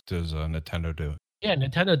going to ask, does Nintendo do it? Yeah,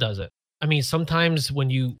 Nintendo does it. I mean, sometimes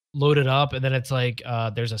when you load it up and then it's like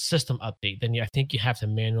there's a system update, then I think you have to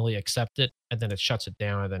manually accept it, and then it shuts it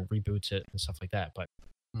down and then reboots it and stuff like that. But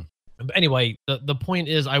anyway, the point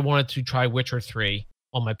is I wanted to try Witcher 3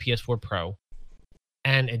 on my PS4 Pro.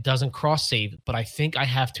 And it doesn't cross save, but I think I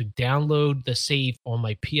have to download the save on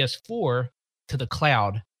my PS4 to the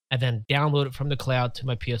cloud and then download it from the cloud to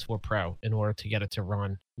my PS4 Pro in order to get it to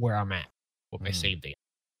run where I'm at with my save data,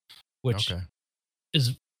 which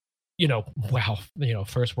is,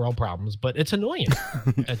 first world problems, but it's annoying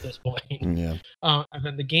at this point. Yeah. And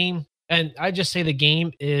then the game, and I just say the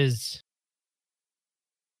game is,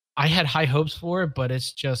 I had high hopes for it, but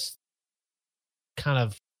it's just kind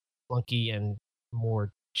of clunky and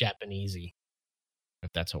more Japanesey, if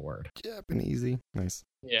that's a word. Japanesey, nice.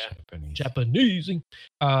 Yeah, Japanesey.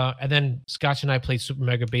 And then Scotch and I played Super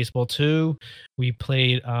Mega Baseball 2. We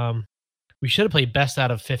played. We should have played Best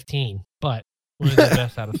out of 15, but we did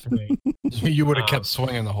Best out of 3. You would have kept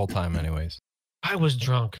swinging the whole time, anyways. I was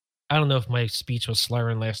drunk. I don't know if my speech was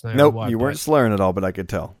slurring last night. Nope, or what, you weren't slurring at all, but I could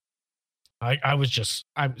tell. I was just,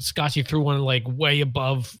 Scotchy threw one like way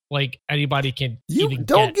above like anybody can even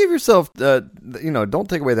don't give yourself, don't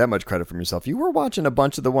take away that much credit from yourself. You were watching a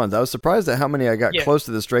bunch of the ones. I was surprised at how many I got close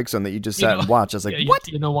to the strike zone that you just sat and watched. I was like, what?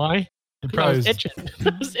 You know why? I was itching.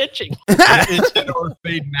 I was itching. Itching or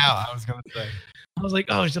fading out, I was going to say. I was like,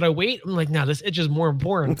 oh, should I wait? I'm like, no, this itch is more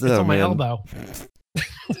important. It's on my elbow.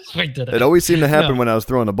 So I did it. It always seemed to happen when I was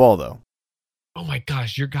throwing the ball, though. Oh my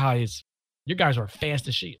gosh, your guys were fast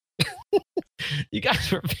as shit. You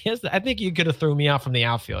guys were fast. I think you could have thrown me out from the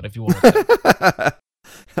outfield if you wanted to.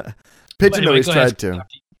 Pitching always tried to.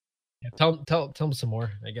 Yeah, tell them some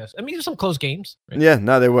more, I guess. I mean, there's some close games. Right? Yeah,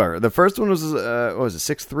 no, they were. The first one was, what was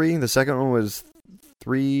it, 6-3? The second one was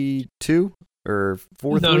 3-2 or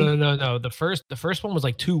 4-3? No. The first one was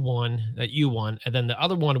like 2-1 that you won, and then the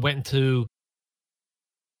other one went into,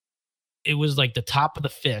 it was like the top of the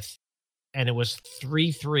fifth, and it was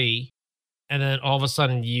 3-3. And then all of a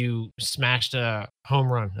sudden, you smashed a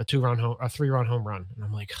home run, a 3-run home run, and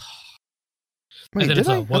I'm like, wait, did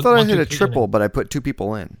I? I thought I hit a triple, but I put 2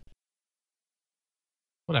 people in.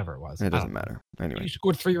 Whatever it was, it doesn't matter. Anyway, you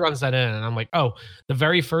scored 3 runs that in, and I'm like, oh, the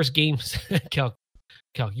very first game, Kel,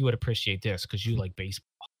 you would appreciate this because you like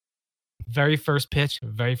baseball. Very first pitch,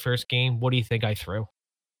 very first game. What do you think I threw?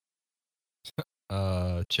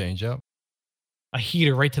 Change up. a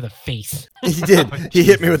heater right to the face. He did. He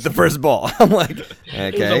hit me with the first ball. I'm like, It was a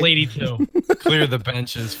okay. lady too. Clear the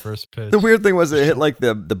benches first pitch. The weird thing was it hit like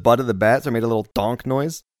the butt of the bat, so it made a little donk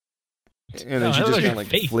noise. And then No, she that just was kind your of like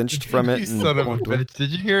face. flinched from it. You and son of a walked away. bitch.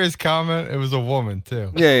 Did you hear his comment? It was a woman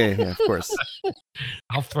too. Yeah, of course.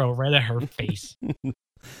 I'll throw right at her face.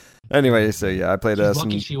 Anyway, so yeah, I played She's some.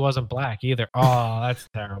 lucky she wasn't black either. Oh, that's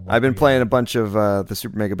terrible. I've been playing a bunch of the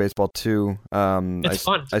Super Mega Baseball 2. It's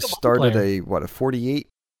fun. It's I good started multiplayer. a 48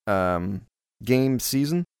 game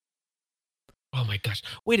season. Oh my gosh!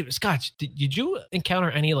 Wait a minute, Scotch. Did you encounter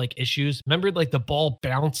any like issues? Remember, like the ball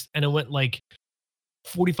bounced and it went like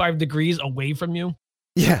 45 degrees away from you.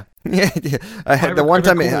 Yeah. I had the one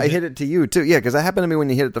time I recorded hit it to you too. Yeah, because that happened to me when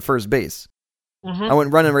you hit it to first base. Mm-hmm. I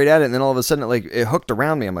went running right at it, and then all of a sudden it hooked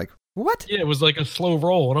around me. I'm like, what? Yeah, it was like a slow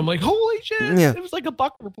roll, and I'm like, holy shit! Yeah. It was like a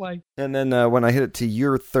bucker play. And then when I hit it to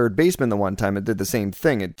your third baseman the one time, it did the same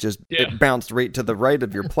thing. It just it bounced right to the right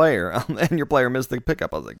of your player, and your player missed the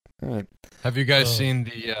pickup. I was like, all right. Have you guys Oh. seen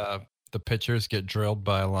the pitchers get drilled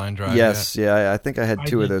by a line drive? Yes, yeah, I think I had I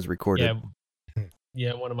two of did. those recorded.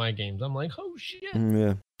 Yeah, one of my games. I'm like, oh shit!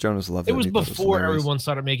 Yeah, Jonas loved It it. was He thought before hilarious. everyone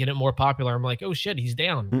started making it more popular. I'm like, oh shit, he's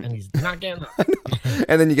down, and he's not getting up.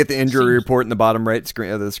 And then you get the injury Seems- report in the bottom right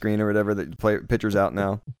screen of the screen or whatever that pitcher's out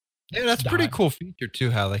now. Yeah, that's a pretty Die. cool feature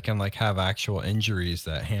too. How they can like have actual injuries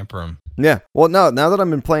that hamper them. Yeah. Well, no. Now that I've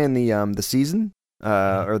been playing the season,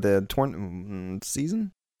 or the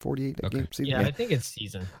season 48 Okay. game season. Yeah, I think it's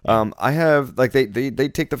season. I have like they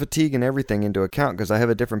take the fatigue and everything into account because I have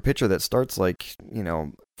a different pitcher that starts like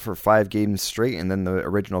for 5 games straight, and then the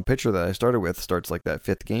original pitcher that I started with starts like that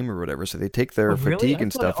 5th game or whatever. So they take their Oh, really? fatigue I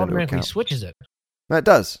and thought stuff it into automatically account. switches it. That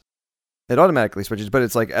does. It automatically switches, but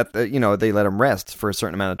it's like at the, they let them rest for a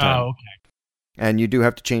certain amount of time. Oh, okay. And you do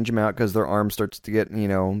have to change them out because their arm starts to get,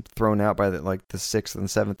 thrown out by the 6th and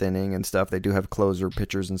 7th inning and stuff. They do have closer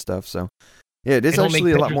pitchers and stuff. So, yeah, it is They don't make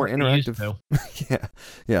actually a lot pitchers more like they used interactive. to.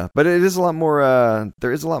 yeah. But it is a lot more,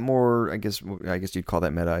 there is a lot more, I guess you'd call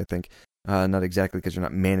that meta, I think. Not exactly because you're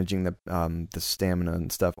not managing the stamina and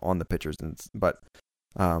stuff on the pitchers, but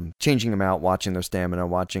changing them out, watching their stamina,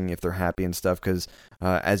 watching if they're happy and stuff. Because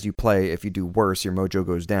as you play, if you do worse, your mojo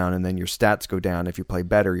goes down, and then your stats go down. If you play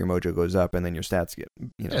better, your mojo goes up, and then your stats get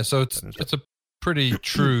Yeah, so it's a pretty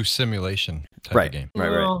true simulation type Right. of game. Right.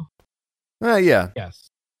 Well, Yeah, yes.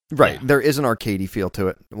 right. Yeah. There is an arcadey feel to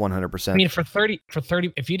it, 100%. I mean, for 30,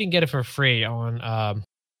 if you didn't get it for free on,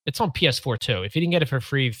 it's on PS4 too. If you didn't get it for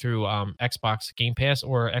free through Xbox Game Pass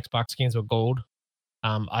or Xbox Games with Gold,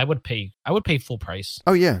 I would pay full price.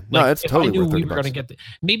 Oh yeah, no, Like, it's if totally I knew worth we $30. were going to get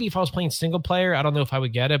maybe if I was playing single player, I don't know if I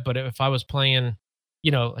would get it, but if I was playing,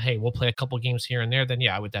 hey, we'll play a couple games here and there, then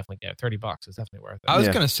yeah, I would definitely get it. $30 is definitely worth it. I was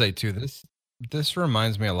Yeah. gonna say too, this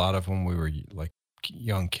reminds me a lot of when we were like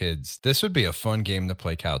young kids. This would be a fun game to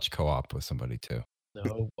play couch co-op with somebody too.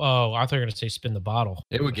 No. Oh, I thought you were going to say spin the bottle.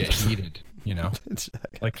 It would get heated,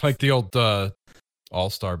 like the old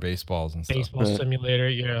all-star baseballs and stuff. Baseball Right. simulator,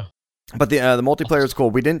 yeah. But the multiplayer is cool.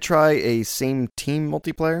 We didn't try a same team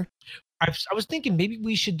multiplayer. I was thinking maybe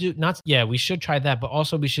we should do we should try that, but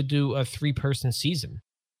also we should do a 3-person season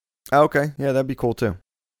Oh, okay, yeah, that'd be cool too.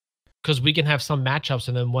 because we can have some matchups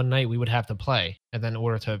and then one night we would have to play and then in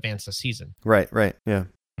order to advance the season. Right, yeah.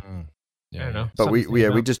 Mm. I don't know. But Something to think we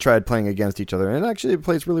about. just tried playing against each other, and actually it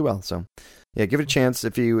plays really well. So, yeah, give it a chance.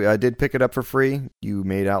 If you did pick it up for free, you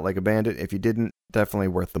made out like a bandit. If you didn't, definitely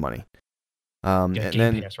worth the money. Yeah, And Game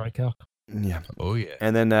then Pass, right, Cal? yeah, Oh yeah.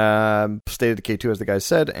 and then State of Decay 2, as the guy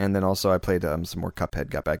said, and then also I played some more Cuphead,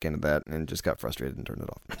 got back into that, and just got frustrated and turned it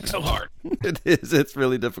off. So hard. It is. It's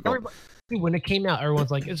really difficult. Dude, when it came out,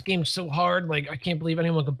 everyone's like, "This game's so hard! Like, I can't believe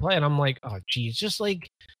anyone can play it." I'm like, "Oh, geez, just like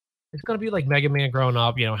it's gonna be like Mega Man growing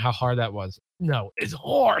up. How hard that was." No, it's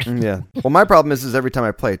hard. Yeah. Well, my problem is every time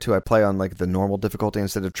I play too, I play on like the normal difficulty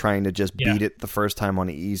instead of trying to just Yeah. beat it the first time on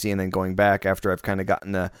easy and then going back after I've kind of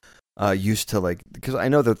gotten used to because I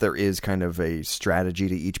know that there is kind of a strategy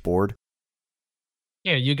to each board.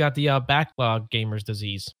 Yeah, you got the backlog gamers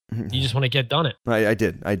disease. You just want to get done it. I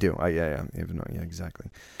do. Yeah. Even though, yeah, exactly.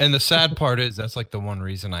 And the sad part is that's like the one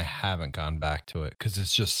reason I haven't gone back to it because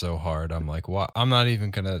it's just so hard. I'm like, what? I'm not even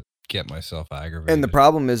gonna get myself aggravated. And the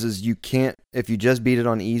problem is you can't, if you just beat it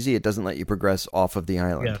on easy, it doesn't let you progress off of the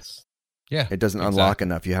island. Yes. Yeah, It doesn't unlock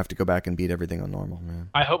enough. You have to go back and beat everything on normal, man.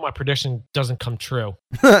 I hope my prediction doesn't come true.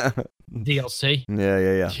 yeah. DLC,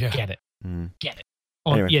 Yeah. get it. Mm. Get it.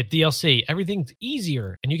 Oh, Anyway. yeah, DLC. Everything's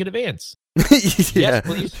easier and you can advance. Yeah.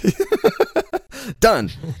 please.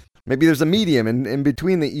 Done. Maybe there's a medium in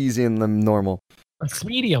between the easy and the normal. It's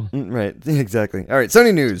medium. Right, exactly. All right,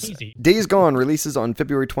 Sony news. Easy. Days Gone releases on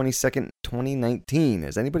February 22nd, 2019.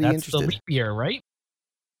 Is anybody That's interested? the leap year, right?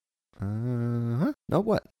 Huh? No,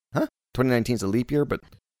 what? Huh? 2019 is a leap year, but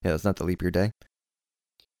yeah, it's not the leap year day. Is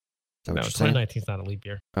that No, what you're saying? 2019 is not a leap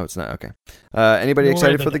year. Oh, it's not? Okay. Anybody More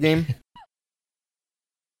excited than- for the game?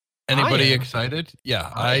 Anybody am. excited? Yeah,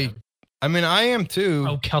 I I mean, I am too.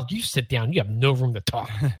 Oh, Cal, you sit down. You have no room to talk.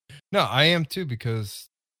 No, I am too because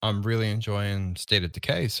I'm really enjoying State of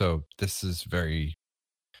Decay. So this is very.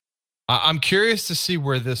 I'm curious to see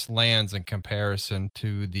where this lands in comparison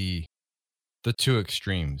to the two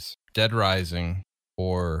extremes: Dead Rising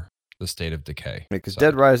or the State of Decay. Because So-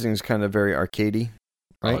 Dead Rising is kind of very arcadey,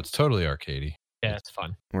 right? Oh, it's totally arcadey. Yeah, it's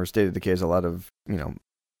fun. Where State of Decay is a lot of,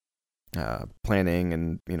 planning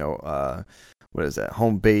and, what is that?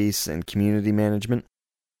 Home base and community management.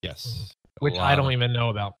 Yes, Which I don't even know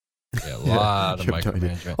about. Yeah, a lot of You have no idea.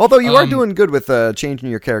 micromanagement. Although you are doing good with changing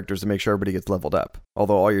your characters to make sure everybody gets leveled up.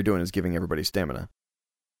 Although all you're doing is giving everybody stamina.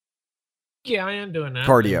 Yeah, I am doing that.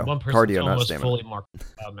 Cardio. And one person's Cardio, not almost stamina. fully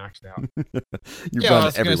maxed out. You've Yeah, I gone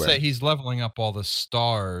was gonna everywhere. say he's leveling up all the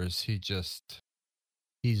stars.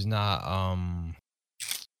 He's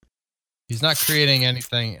not creating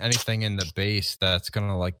anything in the base that's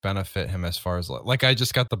gonna like benefit him as far as like I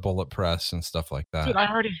just got the bullet press and stuff like that. Dude, I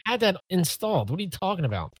already had that installed. What are you talking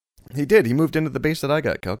about? He did. He moved into the base that I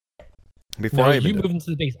got, Kel. Before No, I even you did. moved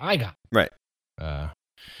into the base I got. Right.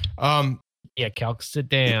 Yeah, Cal, sit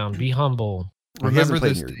down. Be humble. Well, he hasn't Remember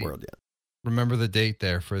played this in your date. world yet. Remember the date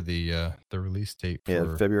there for the release date. For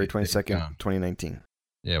Yeah, February Days 22nd, Gone. 2019.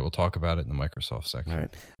 Yeah, we'll talk about it in the Microsoft section. All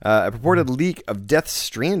right. A purported leak of Death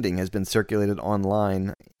Stranding has been circulating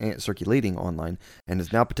online, and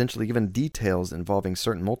is now potentially given details involving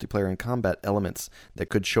certain multiplayer and combat elements that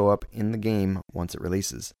could show up in the game once it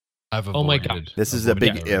releases. I've Oh my avoided- God. This is a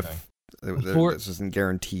big avoided everything. if. Before- This isn't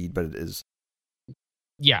guaranteed, but it is.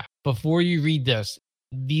 Yeah, before you read this,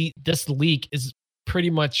 this leak is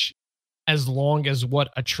pretty much as long as what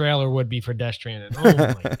a trailer would be for Death Stranding.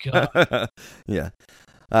 Oh my god. Yeah.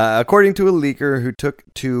 According to a leaker who took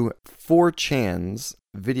to 4chan's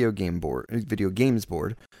video games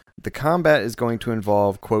board, the combat is going to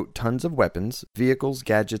involve, quote, tons of weapons, vehicles,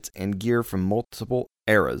 gadgets, and gear from multiple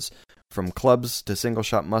eras, from clubs to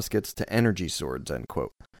single-shot muskets to energy swords, end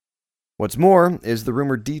quote. What's more is the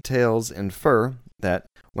rumored details infer that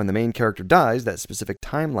when the main character dies, that specific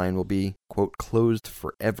timeline will be, quote, closed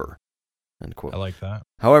forever, end quote. I like that.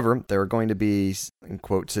 However, there are going to be,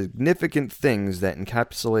 quote, significant things that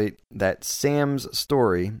encapsulate that Sam's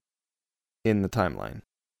story in the timeline,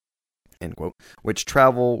 end quote, which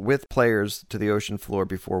travel with players to the ocean floor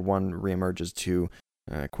before one reemerges to,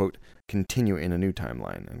 quote, continue in a new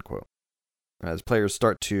timeline, end quote. As players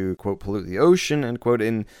start to, quote, pollute the ocean, end quote,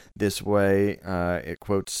 in this way, it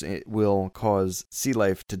quotes, it will cause sea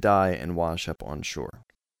life to die and wash up on shore.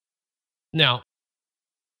 Now,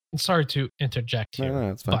 I'm sorry to interject here, No,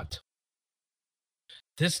 that's fine. but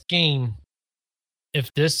this game,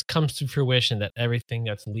 if this comes to fruition, that everything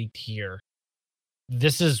that's leaked here,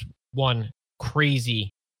 this is one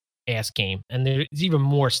crazy ass game, and there's even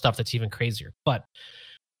more stuff that's even crazier. But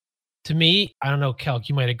to me, I don't know, Kelk,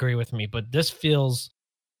 you might agree with me, but this feels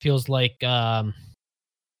like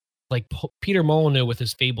Peter Molyneux with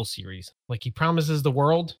his Fable series. Like he promises the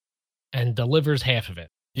world and delivers half of it.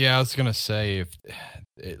 Yeah, I was gonna say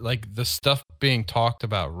like the stuff being talked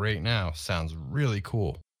about right now sounds really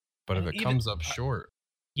cool, but if And it comes up short,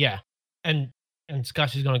 Yeah. And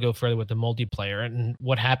Scotch is going to go further with the multiplayer, and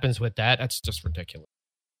what happens with that, that's just ridiculous.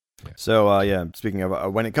 So, speaking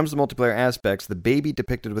of, when it comes to multiplayer aspects, the baby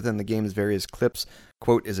depicted within the game's various clips,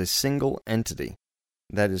 quote, is a single entity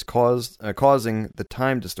that is causing the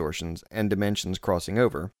time distortions and dimensions crossing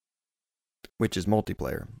over, which is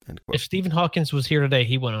multiplayer, end quote. If Stephen Hawkins was here today,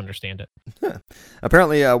 he wouldn't understand it.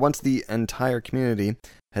 Apparently, once the entire community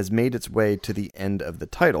has made its way to the end of the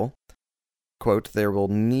title, quote, there will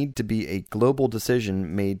need to be a global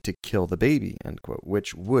decision made to kill the baby, end quote,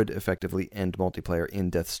 which would effectively end multiplayer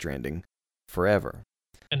in Death Stranding forever.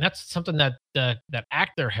 And that's something that that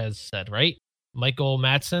actor has said, right? Michael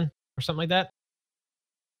Madsen or something like that.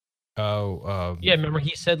 Yeah, remember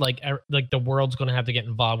he said like the world's going to have to get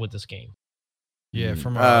involved with this game. yeah.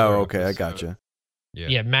 From our Oh, other okay, I episode. gotcha.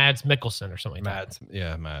 Yeah, Mads Mikkelsen or something like Mads.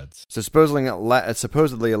 Yeah, Mads. So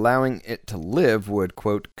supposedly allowing it to live would,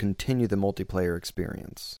 quote, continue the multiplayer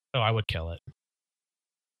experience. that. Oh, I would kill it.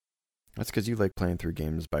 That's because you like playing through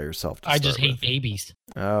games by yourself. I just start hate with. babies.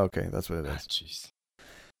 Oh, okay, that's what it Ah, is. Jeez.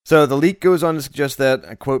 So the leak goes on to suggest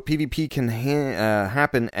that, quote, PvP can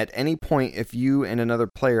happen at any point if you and another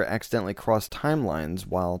player accidentally cross timelines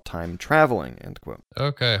while time traveling, end quote.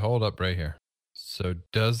 Okay, hold up right here. So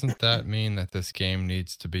doesn't that mean that this game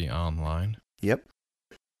needs to be online? Yep.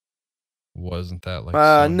 Wasn't that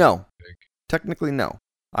like no. big? Technically, no.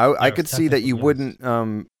 I could see that you technically, yes.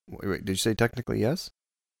 wouldn't... wait, did you say technically yes?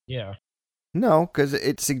 Yeah. No, because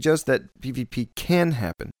it suggests that PvP can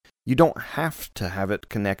happen. You don't have to have it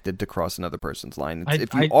connected to cross another person's line.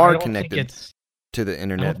 If you are connected to the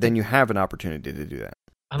internet, then you have an opportunity to do that.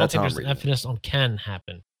 I don't think there's an emphasis on can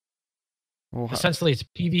happen. Well, essentially, it's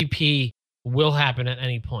PvP will happen at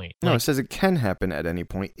any point. No, it says it can happen at any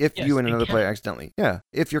point if you and another player accidentally. Yeah,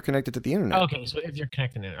 if you're connected to the internet. Okay, so if you're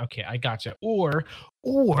connected in, okay, I gotcha. Or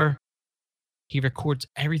he records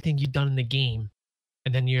everything you've done in the game,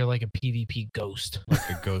 and then you're like a PvP ghost, like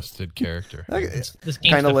a ghosted character. This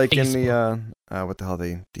kind of like Facebook. In the what the hell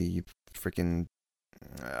the freaking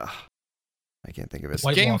I can't think of it.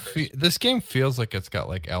 This game feels like it's got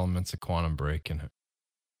like elements of Quantum Break in it.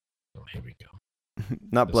 Oh, here we go.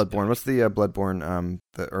 Not Bloodborne. What's the Bloodborne?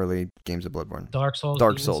 The early games of Bloodborne. Dark Souls.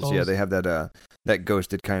 Dark Souls. Yeah, they have that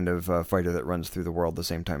ghosted kind of fighter that runs through the world the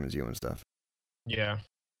same time as you and stuff. Yeah.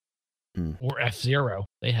 Or F-Zero.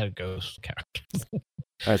 They had ghost characters. All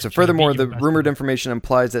right. So furthermore, the rumored information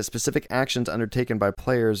implies that specific actions undertaken by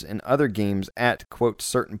players in other games at quote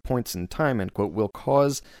certain points in time end quote will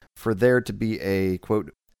cause for there to be a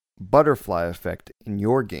quote butterfly effect in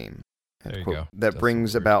your game. There you quote, go. that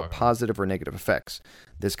brings about positive or negative effects.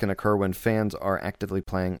 This can occur when fans are actively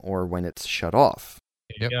playing or when it's shut off.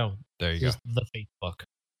 There you go. There you go. The Facebook.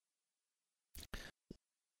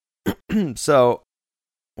 So,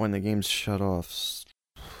 when the game's shut off.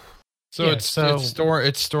 So it's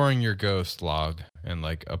storing your ghost log and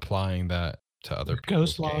like applying that to other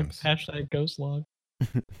people's games. Hashtag ghost log.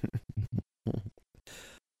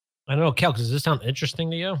 I don't know, Kel, does this sound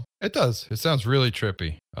interesting to you? It does. It sounds really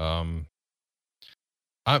trippy.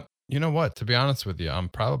 You know what? To be honest with you, I'm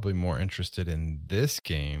probably more interested in this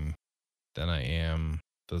game than I am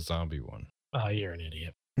the zombie one. Oh, you're an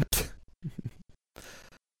idiot.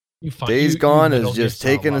 Days Gone is just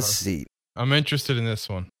taking a seat. I'm interested in this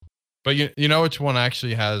one. But you know which one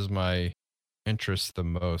actually has my interest the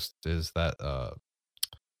most is that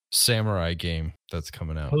samurai game that's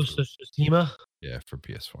coming out. Ghost of Tsushima? Yeah, for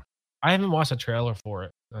PS4. I haven't watched a trailer for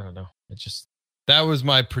it. I don't know. It's just... That was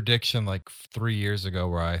my prediction like 3 years ago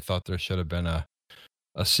where I thought there should have been a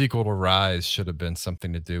sequel to Rise should have been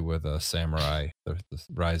something to do with a samurai, the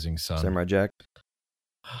rising sun. Samurai Jack.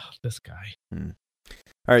 This guy. All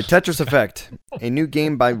right, Tetris Effect. A new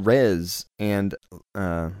game by Rez and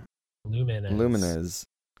Luminez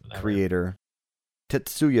creator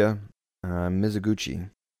Tetsuya Mizuguchi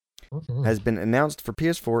has been announced for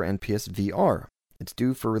PS4 and PSVR. It's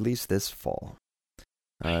due for release this fall.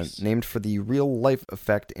 Nice. Named for the real-life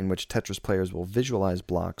effect in which Tetris players will visualize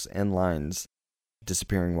blocks and lines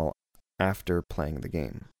disappearing while after playing the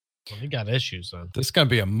game. Well, we got issues, then. This is going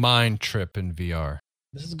to be a mind trip in VR.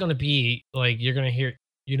 This is going to be, like, you're going to hear,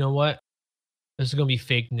 you know what? This is going to be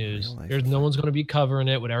fake news. There's no one's going to be covering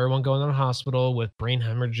it with everyone going to the hospital with brain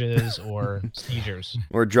hemorrhages or seizures.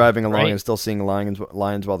 Or driving along and still seeing lines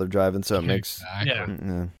while they're driving, so it makes...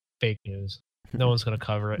 Yeah. Fake news. No one's going to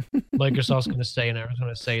cover it. Microsoft's going to say, and everyone's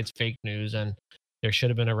going to say it's fake news, and there should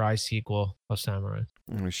have been a Rise sequel of Samurai.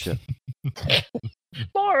 Oh, shit.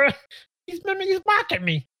 Laura, he's mocking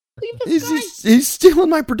me. He's stealing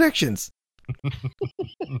my predictions. All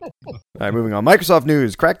right, moving on. Microsoft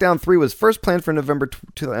news. Crackdown 3 was first planned for November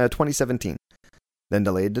 2017, then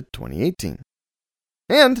delayed to 2018.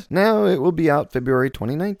 And now it will be out February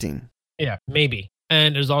 2019. Yeah, maybe.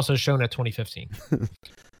 And it was also shown at 2015.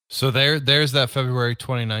 So there's that February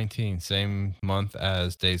 2019, same month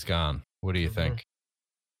as Days Gone. What do you think?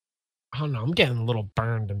 I don't know. I'm getting a little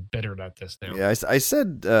burned and bittered at this now. Yeah, I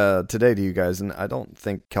said today to you guys, and I don't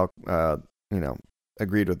think Cal,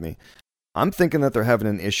 agreed with me. I'm thinking that they're having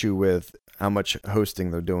an issue with how much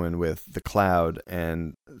hosting they're doing with the cloud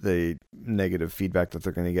and the negative feedback that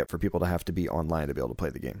they're going to get for people to have to be online to be able to play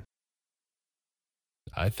the game.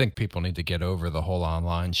 I think people need to get over the whole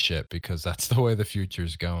online shit because that's the way the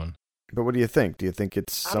future's going. But what do you think? Do you think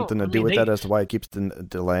it's something to do with that as to why it keeps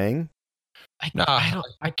delaying?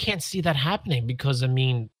 I can't see that happening because, I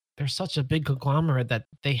mean, they're such a big conglomerate that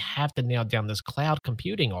they have to nail down this cloud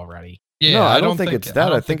computing already. Yeah, no, I don't think it's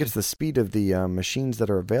that. I think it's the speed of the machines that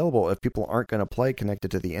are available. If people aren't going to play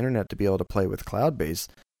connected to the internet to be able to play with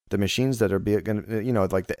cloud-based, the machines that are going to,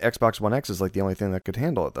 like the Xbox One X is like the only thing that could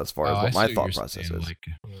handle it as far as what my thought process is.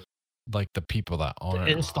 Like the people that own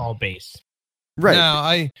the install base. Right.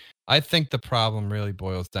 No, I think the problem really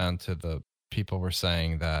boils down to the people were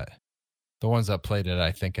saying that the ones that played it,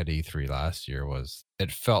 I think at E3 last year, was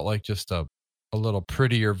it felt like just a little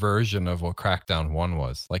prettier version of what Crackdown 1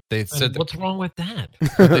 was. Like they said, What's wrong with that?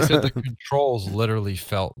 they said the controls literally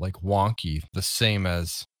felt like wonky, the same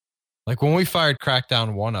as like when we fired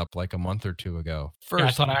Crackdown 1 up like a month or two ago. Yeah,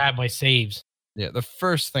 I thought I had my saves. Yeah, the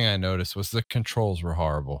first thing I noticed was the controls were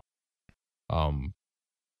horrible.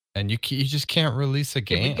 And you just can't release a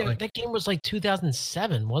game. Yeah, that game was like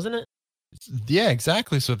 2007, wasn't it? Yeah,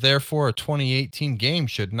 exactly. So therefore, a 2018 game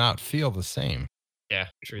should not feel the same. Yeah,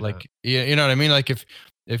 true. Like, you know what I mean? Like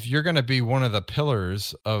if you're going to be one of the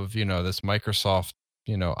pillars of, this Microsoft,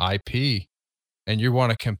 IP, and you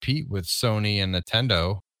want to compete with Sony and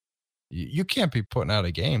Nintendo, you can't be putting out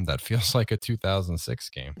a game that feels like a 2006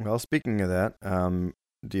 game. Well, speaking of that,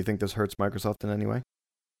 do you think this hurts Microsoft in any way?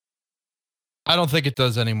 I don't think it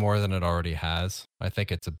does any more than it already has. I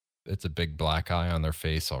think it's a big black eye on their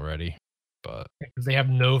face already. But because they have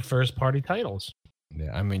no first-party titles.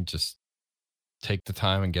 Yeah, I mean, just take the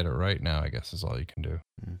time and get it right now, I guess, is all you can do.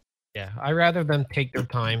 Yeah, I'd rather them take their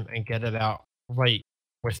time and get it out right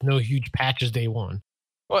with no huge patches day one.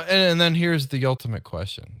 Well, and then here's the ultimate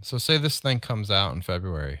question. So say this thing comes out in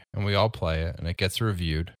February and we all play it and it gets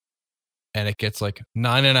reviewed and it gets like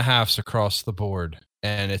 9.5s across the board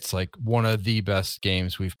and it's like one of the best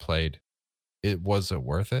games we've played. Was it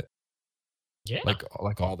worth it? Yeah.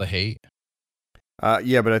 Like all the hate?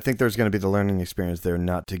 Yeah, but I think there's going to be the learning experience there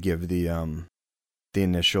not to give the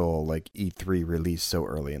initial like E3 release so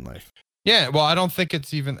early in life. Yeah, well, I don't think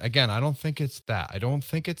it's even, again, I don't think it's that. I don't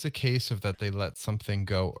think it's a case of that they let something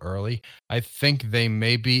go early. I think they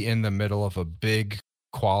may be in the middle of a big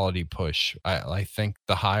quality push. I think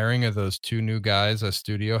the hiring of those two new guys as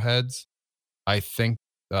studio heads, I think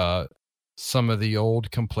some of the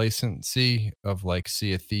old complacency of like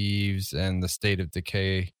Sea of Thieves and the State of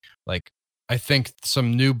Decay, like I think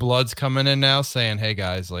some new blood's coming in now saying, hey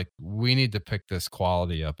guys, like we need to pick this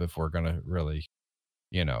quality up if we're going to really,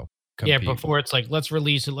 compete. Yeah, before it's like, let's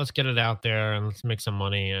release it, let's get it out there, and let's make some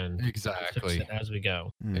money and exactly fix it as we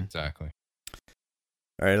go. Exactly.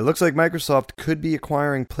 All right, it looks like Microsoft could be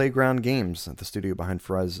acquiring Playground Games, the studio behind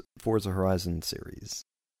Forza Horizon series.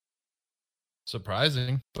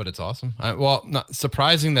 Surprising, but it's awesome. Well, not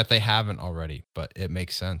surprising that they haven't already, but it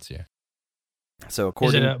makes sense, yeah. So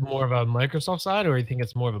is it more of a Microsoft side, or do you think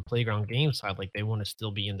it's more of a Playground Games side, like they want to still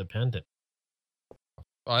be independent?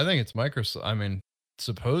 Well, I think it's Microsoft. I mean,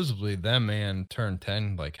 supposedly them and Turn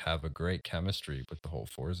 10 like have a great chemistry with the whole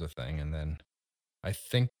Forza thing, and then I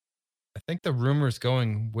think the rumors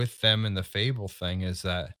going with them and the Fable thing is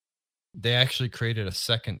that they actually created a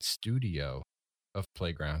second studio of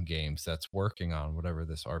Playground Games that's working on whatever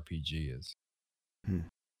this RPG is.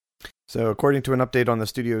 So according to an update on the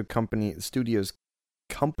studio's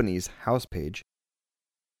company's house page,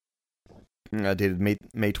 dated May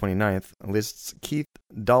 29th, lists Keith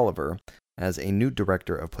Dolliver as a new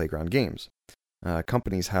director of Playground Games.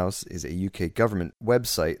 Company's House is a UK government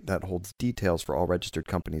website that holds details for all registered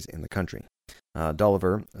companies in the country.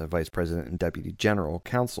 Dolliver, a vice president and deputy general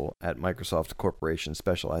counsel at Microsoft Corporation,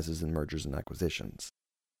 specializes in mergers and acquisitions.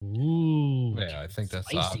 Ooh, yeah, I think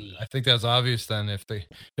that's obvious. Then, if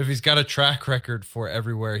he's got a track record for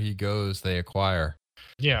everywhere he goes, they acquire.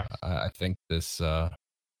 Yeah, I think this. And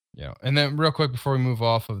then real quick before we move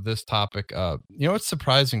off of this topic, it's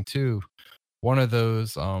surprising too. One of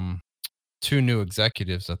those two new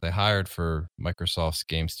executives that they hired for Microsoft's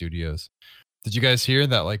game studios. Did you guys hear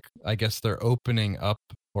that? Like, I guess they're opening up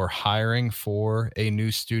or hiring for a new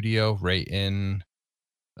studio right in.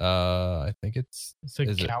 I think it's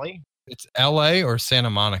Cali? It's LA or Santa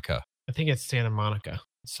Monica. I think it's Santa Monica.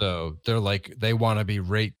 So they're like, they want to be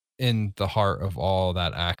right in the heart of all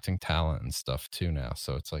that acting talent and stuff too now.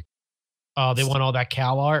 So it's like, oh, they want all that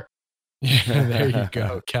Cal art. Yeah, there you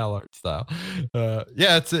go, Cal art style.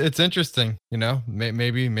 Yeah, it's interesting.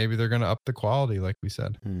 Maybe they're gonna up the quality, like we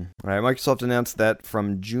said. All right, Microsoft announced that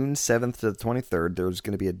from June 7th to the 23rd, there's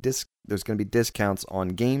going to be discounts on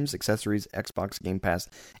games, accessories, Xbox Game Pass,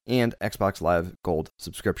 and Xbox Live Gold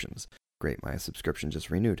subscriptions. Great, my subscription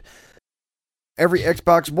just renewed. Every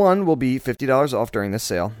Xbox One will be $50 off during this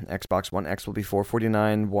sale. Xbox One X will be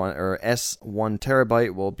 $449. S 1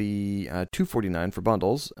 terabyte will be $249 for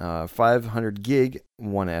bundles. 500 gig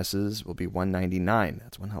One S's will be $199.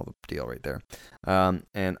 That's one hell of a deal right there.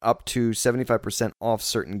 And up to 75% off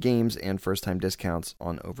certain games and first-time discounts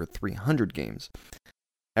on over 300 games.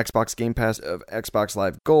 Xbox Game Pass of Xbox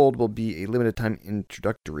Live Gold will be a limited-time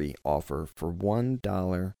introductory offer for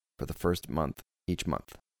 $1 for the first month each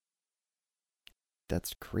month.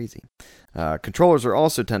 That's crazy. Controllers are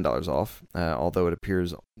also $10 off, although it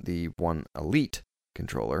appears the One Elite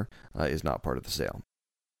controller is not part of the sale.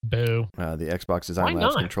 Boo. The Xbox Design Why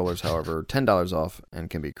Labs not? controllers, however, $10 off and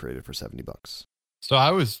can be created for $70. So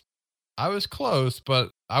I was close, but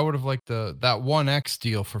I would have liked that One X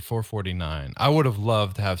deal for $449. I would have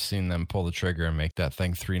loved to have seen them pull the trigger and make that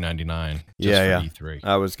thing $399 just for E3.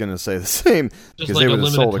 I was going to say the same Just because like they a would have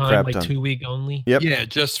limited sold a time, crap like ton. 2 week only. Yep. Yeah,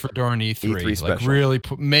 just for darn E3. E3 like special. really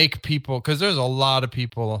make people, because there's a lot of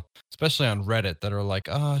people, especially on Reddit, that are like,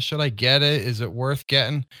 should I get it? Is it worth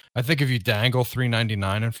getting? I think if you dangle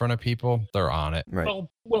 $399 in front of people, they're on it. Right.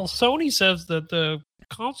 Well, Sony says that the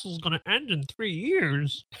console's going to end in 3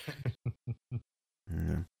 years.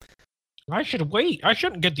 Yeah. I should wait. I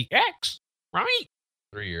shouldn't get the X, right?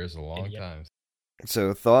 3 years is a long Yep. time.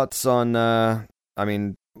 So thoughts on,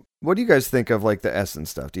 what do you guys think of like the S and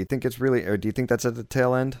stuff? Do you think it's really, or do you think that's at the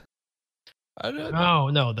tail end? I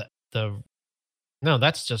don't No,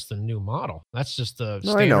 that's just the new model. That's just the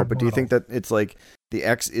No, I know, standard but do you think model. that it's like the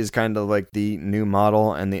X is kind of like the new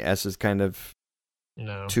model and the S is kind of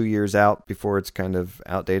No, 2 years out before it's kind of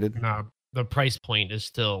outdated? no, the price point is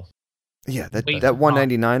still Yeah, that Wait, that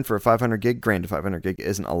 $199 for a 500 gig, granted 500 gig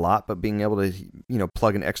isn't a lot, but being able to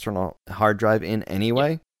plug an external hard drive in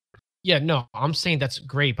anyway. Yeah, no, I'm saying that's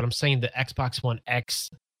great, but I'm saying the Xbox One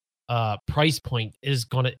X price point isn't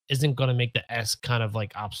gonna make the S kind of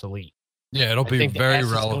like obsolete. Yeah, it'll I be think the very S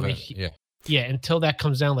is gonna relevant. be- Yeah. Yeah, until that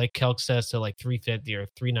comes down, like Kelk says, to like $350 or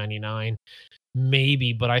 $399,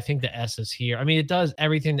 maybe. But I think the S is here. I mean, it does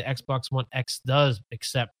everything the Xbox One X does,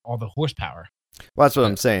 except all the horsepower. Well, that's what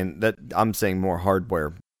I'm saying. That I'm saying more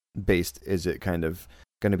hardware based. Is it kind of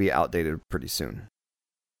going to be outdated pretty soon?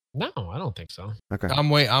 No, I don't think so. Okay. I'm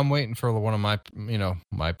waiting for one of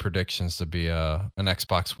my predictions to be an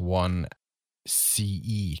Xbox One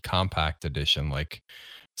CE compact edition, like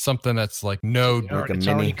something that's like no, Like a It's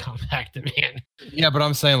mini. already compact, man. yeah, but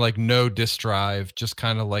I'm saying like no disk drive, just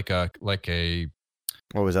kind of like a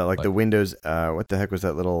What was that? Like the Windows? What the heck was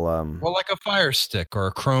that little? well, like a Fire Stick or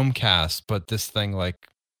a Chromecast, but this thing like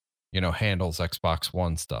handles Xbox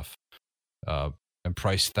One stuff, and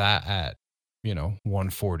price that at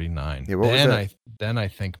 $149. Yeah, what was that? Then I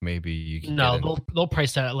think maybe you can No, they'll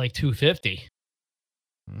price that at like $250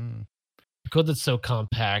 Mm. because it's so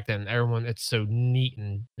compact and it's so neat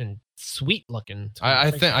and sweet looking.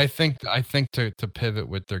 I think to pivot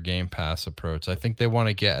with their Game Pass approach, I think they want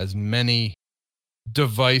to get as many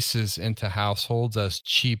devices into households as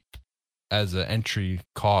cheap as an entry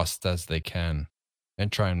cost as they can,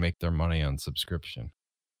 and try and make their money on subscription.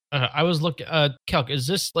 I was looking. Kelk, is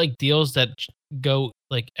this like deals that go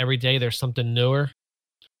like every day? There's something newer.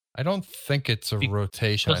 I don't think it's a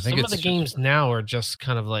rotation. I Because think some it's of the games now are just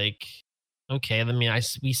kind of like, okay. I mean,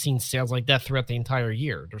 we've seen sales like that throughout the entire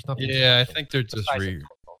year. There's nothing. Yeah, I think they're just besides the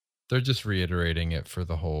they're just reiterating it for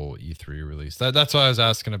the whole E3 release. That's why I was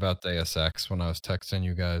asking about Deus Ex when I was texting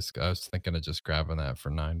you guys. I was thinking of just grabbing that for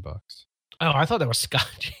 $9. Oh, I thought that was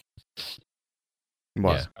Scott.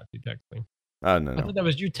 What? Yeah. Scott, you texting. Oh no, I no. thought that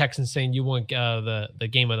was you texting saying you want the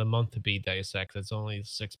game of the month to be Deus Ex. It's only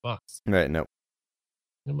 $6. Right, no.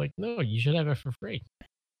 I'm like, no, you should have it for free.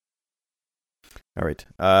 All right.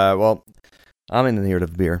 Well, I'm in the need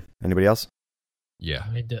of beer. Anybody else? Yeah.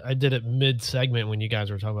 I did it mid segment when you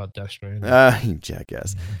guys were talking about Death Stranding. You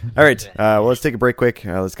jackass. All right. Well, let's take a break quick.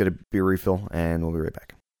 Let's get a beer refill, and we'll be right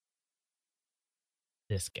back.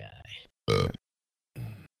 This guy.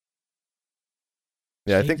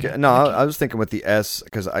 Yeah, I think I was thinking with the S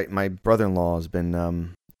because my brother-in-law has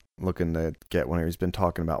been looking to get one. He's been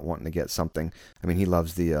talking about wanting to get something. I mean, he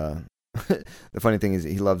loves the. The funny thing is,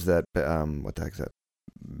 he loves that. What the heck is that?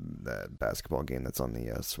 That basketball game that's on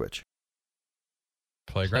the Switch.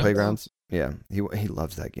 Playgrounds. Yeah, he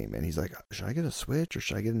loves that game, and he's like, should I get a Switch or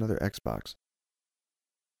should I get another Xbox?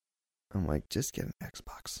 I'm like, just get an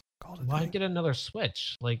Xbox. Why get another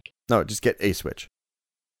Switch? Like, No, just get a Switch.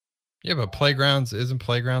 Yeah, but isn't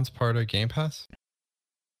Playgrounds part of Game Pass?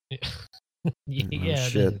 yeah, Oh, it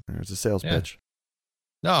shit. is. There's a sales Yeah. pitch.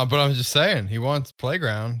 No, but I'm just saying he wants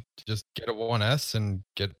Playground. Just get a 1S and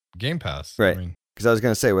get Game Pass. Right. I mean, Because I was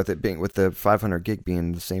gonna say with the 500 gig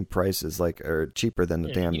being the same price as or cheaper than the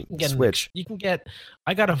Yeah, damn you can get Switch. You can get.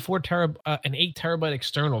 I got a an 8 terabyte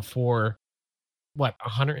external for what,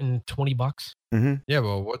 $120? Mm-hmm. yeah.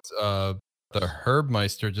 Well, what's the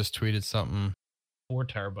Herbmeister just tweeted something? 4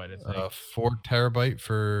 terabyte, I think. 4 terabyte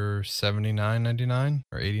for $79.99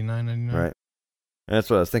 or $89.99. Right. And that's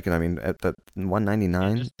what I was thinking. I mean, at the Yeah,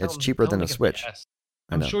 $199, just tell it's them- cheaper tell than them a to get the Switch. S.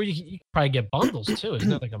 I I'm know. sure you can probably get bundles too. Isn't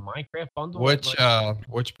that like a Minecraft bundle?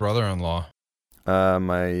 Which brother-in-law?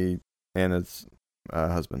 My Anna's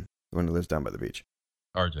husband, the one who lives down by the beach.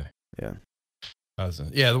 RJ. Yeah.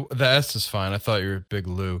 The S is fine. I thought you were Big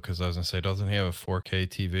Lou because I was gonna say, doesn't he have a 4K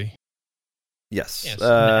TV? Yes. Yes, and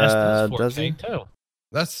the S does 4K does he? too.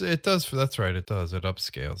 That's right. It does. It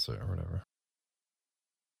upscales it or whatever.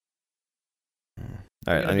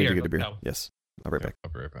 All right, Get a I need to beer, get a beer. go. Yes, I'll be right back.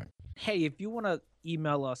 I'll be right back. Hey, if you want to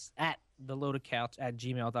email us at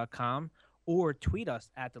theloadedcouch@gmail.com or tweet us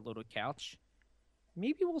at theloadedcouch,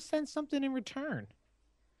 maybe we'll send something in return.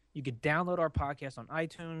 You can download our podcast on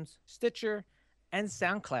iTunes, Stitcher, and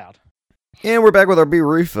SoundCloud. And we're back with our beer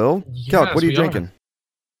refill. Calc, Yes, what are you we drinking?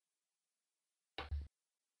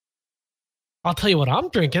 I'll tell you what I'm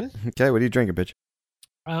drinking. Okay, what are you drinking, bitch?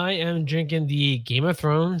 I am drinking the Game of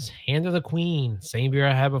Thrones Hand of the Queen. Same beer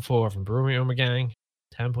I had before from Brewery Omegang.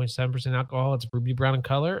 10.7% alcohol. It's ruby brown in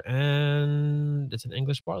color, and it's an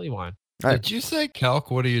English barley wine. All right. Did you say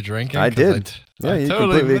Calc? What are you drinking? I 'Cause did. Yeah, you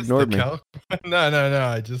completely missed ignored the me. Calc. No.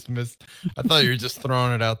 I just missed. I thought you were just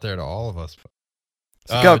throwing it out there to all of us.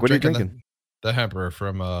 So, Calc, what are you drinking? The Hemper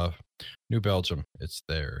from New Belgium. It's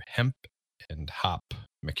their hemp and hop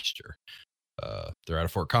mixture. They're out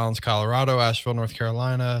of Fort Collins, Colorado, Asheville, North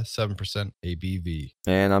Carolina. 7% ABV.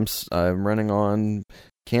 And I'm running on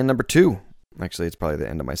can number 2. Actually, it's probably the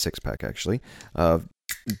end of my 6-pack, actually.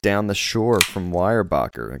 Down the Shore from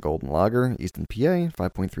Weyerbacher, a golden lager, Easton, PA,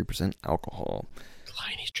 5.3% alcohol.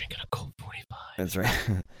 He's drinking a Colt 45. That's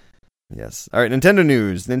right. Yes. All right, Nintendo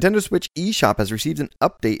news. The Nintendo Switch eShop has received an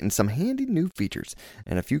update and some handy new features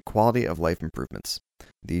and a few quality of life improvements.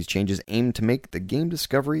 These changes aim to make the game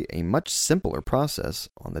discovery a much simpler process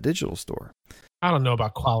on the digital store. I don't know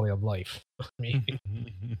about quality of life. I mean,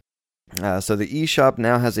 So the eShop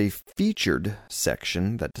now has a featured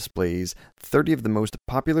section that displays 30 of the most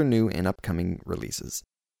popular new and upcoming releases.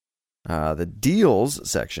 The deals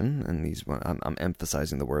section, and these I'm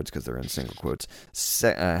emphasizing the words because they're in single quotes,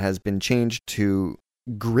 has been changed to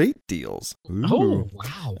great deals. oh,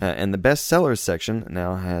 wow. And the best sellers section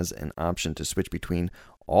now has an option to switch between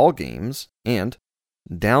all games and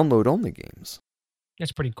download only games.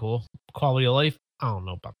 That's pretty cool. Quality of life, I don't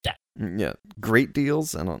know about that. Yeah, great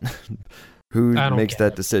deals. I don't. Who I don't makes get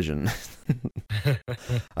that it. decision?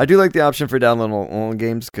 I do like the option for download only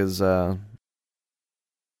games because, I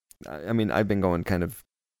mean, I've been going kind of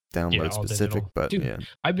download all specific, digital. but Dude, yeah,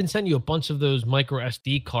 I've been sending you a bunch of those micro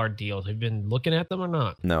SD card deals. Have you been looking at them or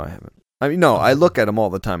not? no, I haven't. I mean, no, I look at them all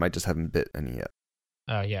the time. I just haven't bit any yet.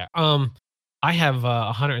 Yeah. I have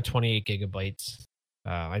 128 gigabytes.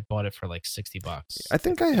 I bought it for like $60. I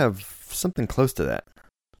think I have something close to that.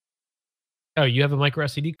 Oh, you have a micro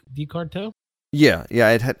SD card too? Yeah.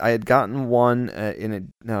 I had gotten one in it.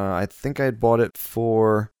 I think I had bought it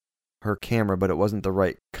for her camera, but it wasn't the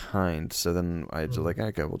right kind. So then I was like,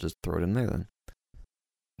 okay, we'll just throw it in there then.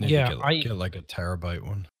 Yeah, get like a terabyte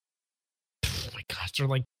one. Oh my gosh, they're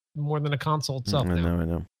like more than a console itself I now.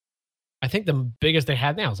 know. I think the biggest they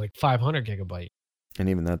had now is like 500 gigabyte. And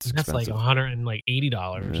even that's expensive. Like $180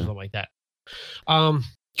 or something like that.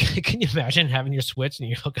 Can you imagine having your Switch and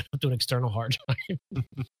you're hooking up to an external hard drive?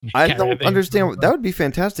 I don't understand. That would be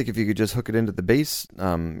fantastic if you could just hook it into the base, with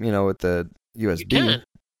the USB. You can,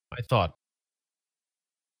 I thought.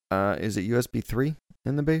 Is it USB 3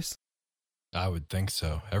 in the base? I would think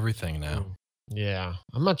so. Everything now. Yeah.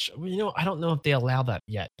 I'm not sure. I don't know if they allow that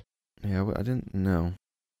yet. Yeah, I didn't know.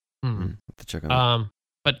 Have to check on that.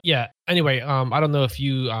 But yeah, anyway, I don't know if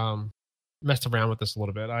you messed around with this a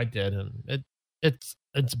little bit. I did, and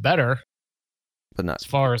it's better, But not as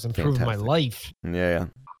far as improving my fantastic. life. Yeah.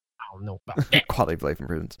 I don't know about that. Quality of life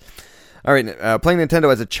improvements. All right, playing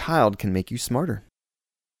Nintendo as a child can make you smarter.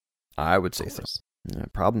 I would say so.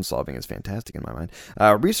 Problem solving is fantastic in my mind.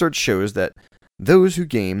 Research shows that those who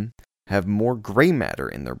game have more gray matter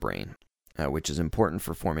in their brain, which is important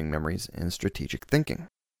for forming memories and strategic thinking.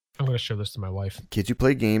 I'm going to show this to my wife. Kids who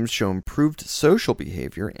play games show improved social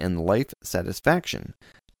behavior and life satisfaction.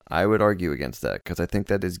 I would argue against that because I think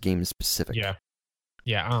that is game specific.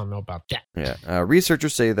 Yeah, I don't know about that. Yeah.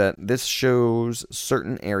 Researchers say that this shows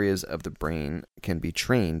certain areas of the brain can be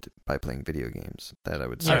trained by playing video games. That I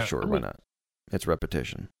would say, why not? It's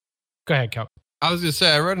repetition. Go ahead, Cal. I was going to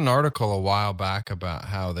say, I read an article a while back about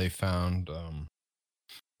how they found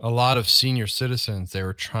a lot of senior citizens, they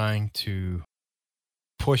were trying to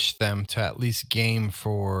push them to at least game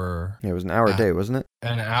for... Yeah, it was an hour a day, wasn't it?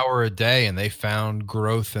 An hour a day, and they found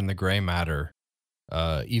growth in the gray matter,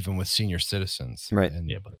 even with senior citizens. Right.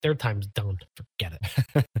 Yeah, but their time's done. Forget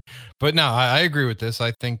it. But no, I agree with this.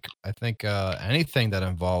 I think anything that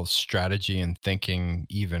involves strategy and thinking,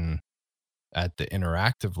 even at the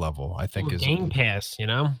interactive level, I think is Game Pass,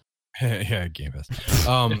 Yeah, Game Pass.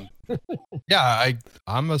 Yeah,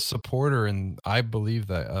 I'm a supporter, and I believe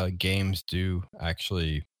that games do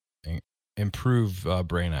actually improve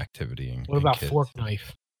brain activity in What about kids. fork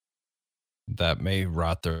knife? That may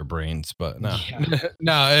rot their brains, but no,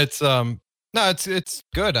 Yeah. it's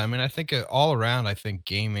good. I mean, I think all around, I think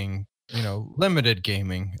gaming, limited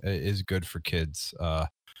gaming is good for kids. I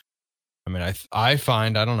mean, I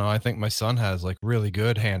find, I don't know, I think my son has like really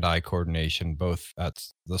good hand-eye coordination, both at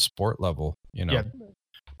the sport level, Yeah.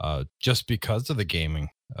 Just because of the gaming.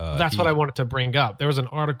 That's what I wanted to bring up. There was an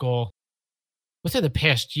article within the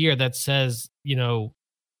past year that says,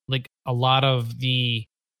 like a lot of the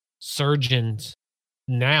surgeons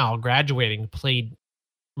now graduating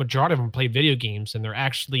majority of them played video games, and they're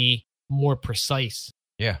actually more precise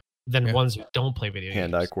than ones who don't play video games.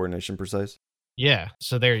 Hand-eye coordination precise. Yeah.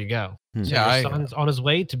 So there you go. Hmm. So your son's on his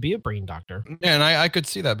way to be a brain doctor. Yeah, and I could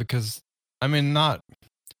see that because, I mean, No,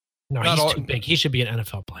 not he's all- too big. He should be an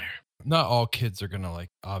NFL player. not all kids are going to like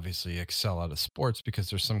obviously excel out of sports because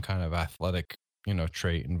there's some kind of athletic,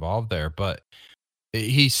 trait involved there. But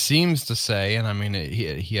he seems to say, and I mean,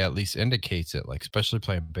 he at least indicates it, like especially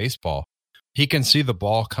playing baseball, he can see the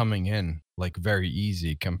ball coming in like very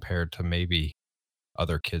easy compared to maybe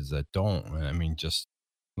other kids that don't. I mean, just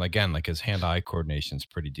again, like his hand-eye coordination is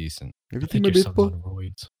pretty decent. Have you I think seen my your son's baseball? on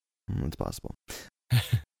roids. It's possible.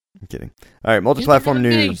 I'm kidding. All right, multi-platform bigger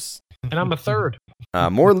than me. news. And I'm a third.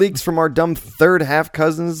 More leaks from our dumb third half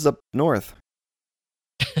cousins up north.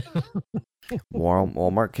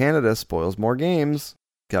 Walmart Canada spoils more games.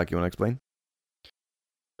 Calc, you want to explain?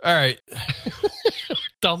 All right.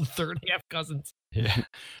 Dumb third half cousins. Yeah.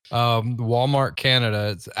 Walmart Canada,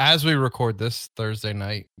 it's, as we record this Thursday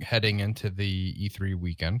night, heading into the E3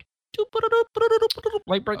 weekend.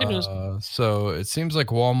 Late breaking news. So it seems like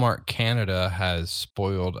Walmart Canada has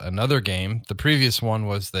spoiled another game. The previous one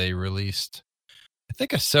was they released, I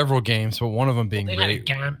think, several games, but one of them being They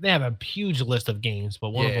have a huge list of games,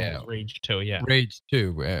 but one of them was Rage 2. Yeah, Rage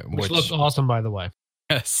 2, which looks awesome, by the way.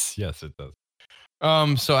 Yes, it does.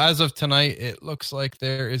 So as of tonight, it looks like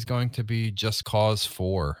there is going to be Just Cause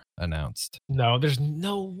 4 announced. No, there's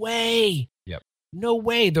no way. Yep. No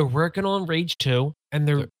way. They're working on Rage 2, and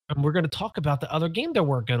we're going to talk about the other game they're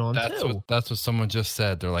working on too. That's what someone just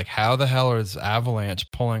said. They're like, how the hell is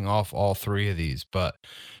Avalanche pulling off all three of these? But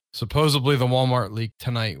supposedly the Walmart leak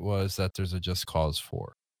tonight was that there's a Just Cause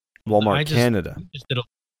 4. Walmart Canada.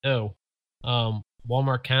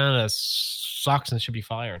 Walmart Canada sucks and should be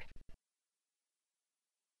fired.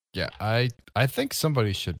 Yeah, I think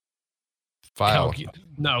somebody should file.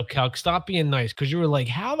 Calc, stop being nice, because you were like,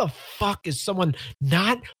 how the fuck is someone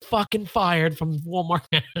not fucking fired from Walmart?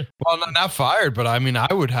 Well, not fired, but I mean,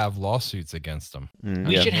 I would have lawsuits against them.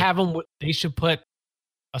 Should have them. They should put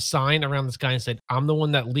a sign around this guy and said, I'm the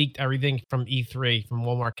one that leaked everything from E3 from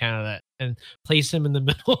Walmart Canada, and place him in the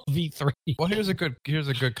middle of E3. Well, here's a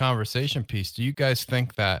good conversation piece. Do you guys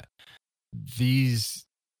think that these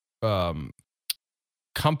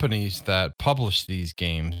companies that publish these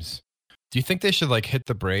games, do you think they should like hit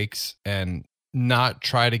the brakes and not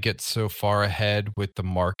try to get so far ahead with the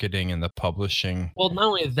marketing and the publishing? Well, not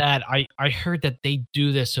only that, I heard that they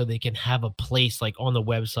do this so they can have a place like on the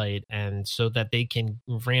website, and so that they can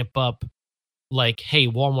ramp up like, hey,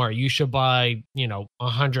 Walmart, you should buy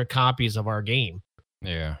 100 copies of our game.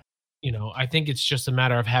 Yeah. I think it's just a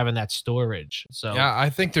matter of having that storage. So yeah, I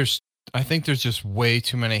think there's just way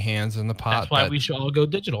too many hands in the pot. That's why we should all go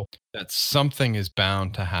digital. That something is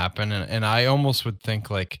bound to happen. And I almost would think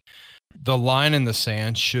like the line in the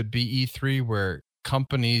sand should be E3, where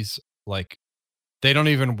companies like, they don't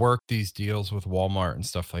even work these deals with Walmart and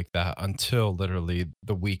stuff like that until literally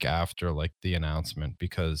the week after like the announcement,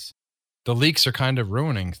 because the leaks are kind of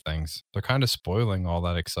ruining things. They're kind of spoiling all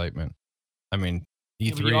that excitement. I mean,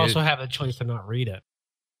 E3. You also have the choice to not read it.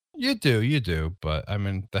 You do, but I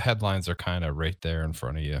mean, the headlines are kind of right there in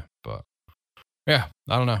front of you. But yeah,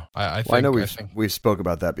 I don't know. I know we've spoke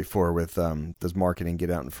about that before with does marketing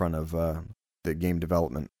get out in front of the game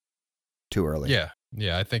development too early? Yeah.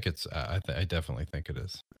 I think it's. I definitely think it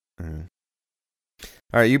is. Mm-hmm.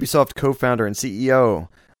 All right, Ubisoft co-founder and CEO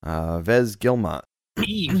Vez Gilmot.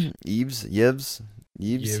 Yves.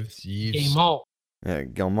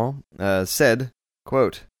 Gilmot said,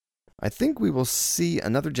 quote, I think we will see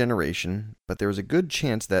another generation, but there is a good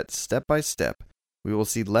chance that step by step, we will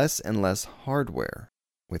see less and less hardware.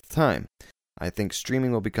 With time, I think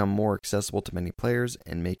streaming will become more accessible to many players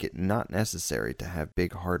and make it not necessary to have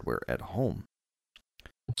big hardware at home.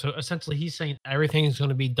 So essentially, he's saying everything's going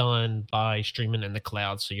to be done by streaming in the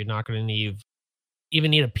cloud, so you're not going to even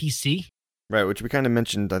need a PC. Right, which we kind of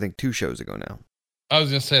mentioned, I think, 2 shows ago now. I was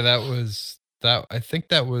going to say that was I think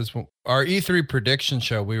that was our E3 prediction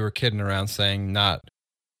show. We were kidding around saying not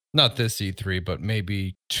this E3, but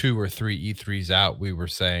maybe 2 or 3 E3s out. We were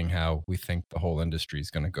saying how we think the whole industry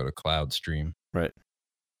is going to go to cloud stream. Right.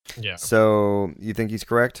 Yeah. So you think he's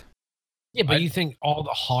correct? Yeah, but you think all the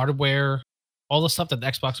hardware, all the stuff that the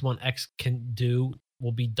Xbox One X can do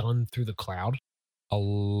will be done through the cloud? A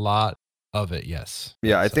lot of it, yes.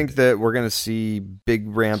 Yeah, I think that we're going to see big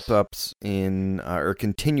ramp ups or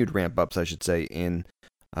continued ramp ups, I should say, in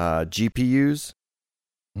GPUs.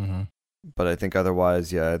 Mm-hmm. But I think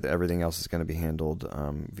otherwise, yeah, everything else is going to be handled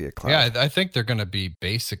via cloud. Yeah, I think they're going to be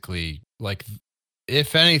basically like,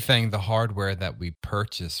 if anything, the hardware that we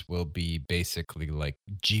purchase will be basically like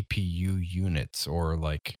GPU units or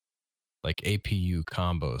like APU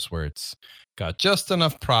combos, where it's got just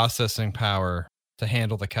enough processing power to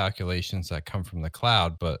handle the calculations that come from the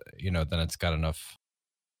cloud, but then it's got enough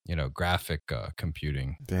graphic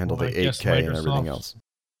computing to handle the 8K and everything else.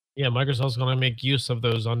 Yeah, Microsoft's going to make use of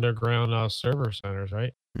those underground server centers,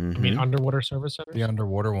 right? Mm-hmm. I mean, underwater server centers? The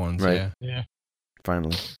underwater ones, right. Yeah.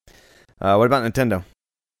 Finally. What about Nintendo?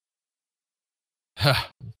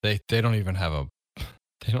 They don't even have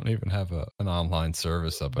an online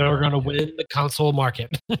service up. They're going to win the console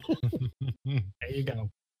market. There you go.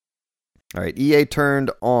 All right, EA turned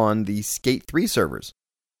on the Skate 3 servers,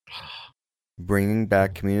 bringing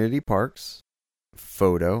back community parks,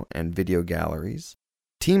 photo and video galleries,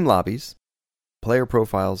 team lobbies, player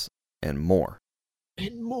profiles, and more.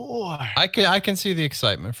 And more. I can see the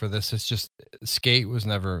excitement for this. It's just Skate was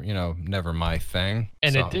never my thing.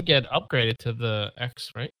 And it did get upgraded to the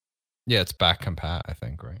X, right? Yeah, it's back compat, I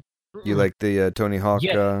think, right? You like the Tony Hawk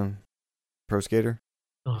Pro Skater?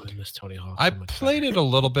 Oh, I miss Tony Hawk. I played it a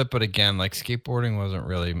little bit, but again, like skateboarding wasn't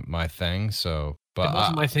really my thing. So, but it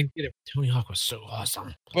wasn't my thing either. Tony Hawk was so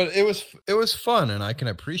awesome. But it was fun, and I can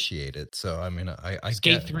appreciate it. So, I mean, I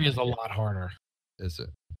Skate 3 is a lot harder. Is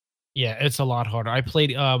it? Yeah, it's a lot harder. I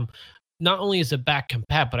played. Not only is it back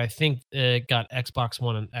compat, but I think it got Xbox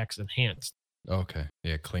One and X enhanced. Okay,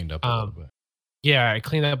 yeah, cleaned up a little bit. Yeah, I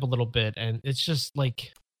cleaned up a little bit, and it's just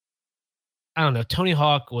like, I don't know. Tony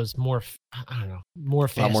Hawk was more fast, a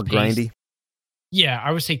lot more grindy. Yeah,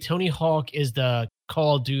 I would say Tony Hawk is the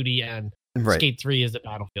Call of Duty, and Skate 3 is the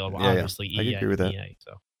Battlefield. Well, obviously, I agree with that. EA,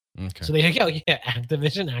 so. Okay. So there you go. Yeah,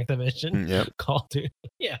 Activision. Yep. Call of Duty.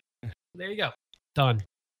 Yeah, there you go. Done.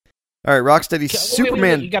 All right, Rocksteady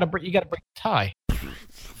Superman. Wait, you gotta break the tie.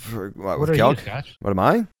 What are you, Scotch? What am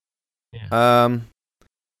I? Yeah.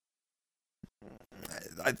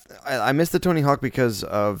 I missed the Tony Hawk because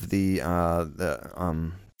of the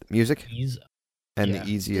music and the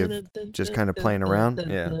easy of just kind of playing around.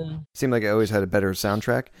 Yeah, seemed like it always had a better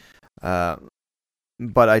soundtrack.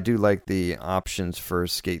 But I do like the options for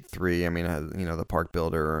Skate 3. I mean, the park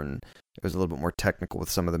builder, and it was a little bit more technical with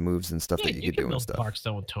some of the moves and stuff that you could do and stuff. Parks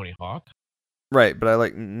though with Tony Hawk. Right, but I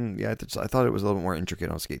like. I thought it was a little bit more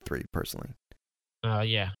intricate on Skate 3 personally.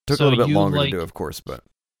 Yeah, took a little bit longer to do, of course, but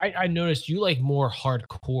I noticed you like more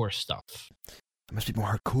hardcore stuff. I must be more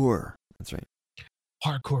hardcore. That's right.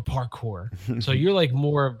 Parkour. So you're like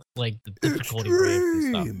more of like the difficulty rate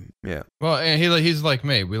and stuff. Yeah. Well, and he's like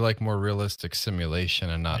me. We like more realistic simulation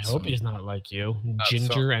and not. I hope he's not like you,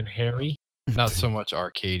 Ginger and Harry. Not so much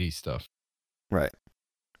arcadey stuff. Right.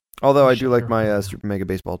 Although I do like my Super Mega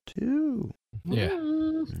Baseball too. Yeah.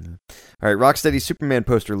 All right, Rocksteady Superman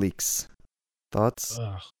poster leaks. Thoughts?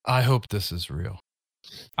 I hope this is real.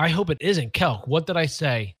 I hope it isn't. Kelk, what did I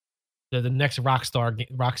say that the next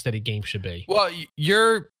Rocksteady game should be? Well,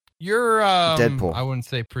 your Deadpool. I wouldn't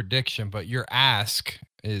say prediction, but your ask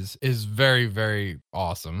is very, very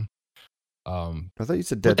awesome. I thought you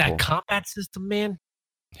said Deadpool. With that combat system, man.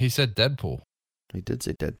 He said Deadpool. He did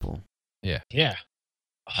say Deadpool. Yeah. Yeah.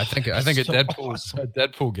 I think a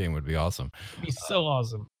Deadpool game would be awesome. It'd be so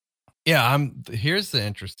awesome. Yeah, here's the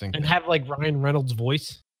interesting thing. And have like Ryan Reynolds'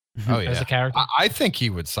 voice. Oh yeah, as a character. I think he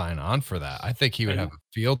would sign on for that. I think he would have a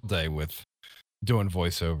field day with doing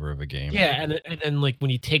voiceover of a game. Yeah, and then like when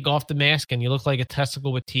you take off the mask and you look like a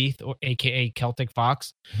testicle with teeth, or AKA Celtic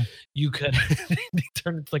Fox, you could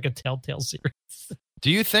turn into like a Telltale series. Do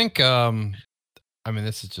you think? I mean,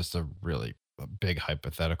 this is just a really big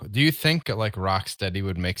hypothetical. Do you think like Rocksteady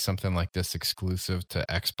would make something like this exclusive to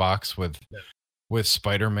Xbox with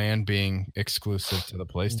Spider-Man being exclusive to the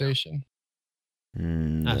PlayStation?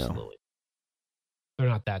 No. Absolutely. They're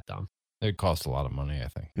not that dumb. It'd cost a lot of money, I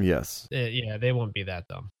think. Yes. Yeah, they won't be that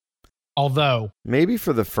dumb. Although maybe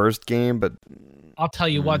for the first game, but I'll tell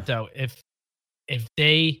you what though, if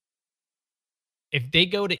they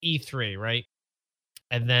go to E3, right?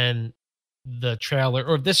 And then the trailer,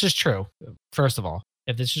 or this is true, first of all,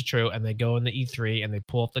 if this is true, and they go in the E3 and they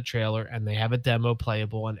pull up the trailer and they have a demo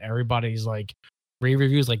playable, and everybody's like,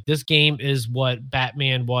 reviews like this game is what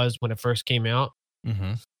Batman was when it first came out.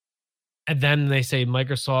 Mm-hmm. And then they say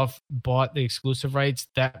Microsoft bought the exclusive rights.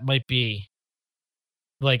 That might be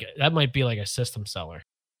like a system seller.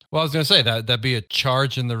 Well, I was going to say that'd be a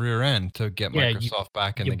charge in the rear end to get Microsoft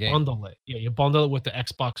back in the game. You bundle it. Yeah, you bundle it with the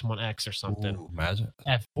Xbox One X or something. Ooh, imagine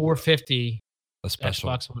at $450. A special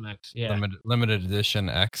Xbox One X. Yeah, limited edition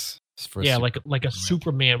X. For like a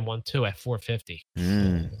Superman one too at $450.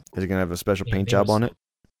 Is it gonna have a special paint job on it?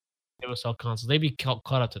 They will sell consoles. They'd be caught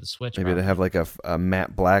up to the Switch. Maybe they have like a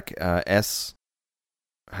matte black S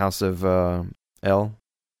House of L.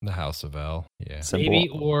 The House of L, yeah. Maybe,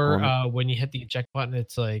 or when you hit the eject button,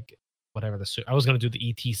 it's like whatever I was gonna do the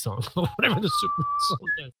ET song, whatever the Superman song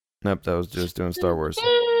is. Nope, that was just doing Star Wars.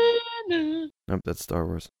 Nope, that's Star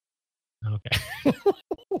Wars. Okay.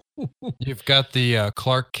 You've got the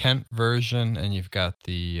Clark Kent version, and you've got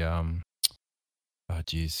the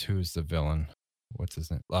who's the villain? What's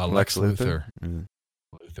his name? Lex Luthor. Mm-hmm.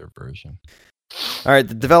 Luthor version. All right,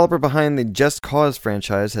 the developer behind the Just Cause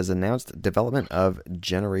franchise has announced development of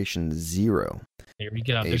Generation Zero. Here we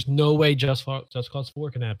go. There's no way Just Cause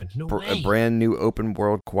 4 can happen. No way. A brand new open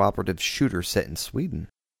world cooperative shooter set in Sweden.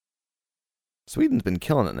 Sweden's been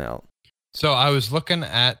killing it now. So I was looking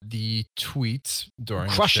at the tweets during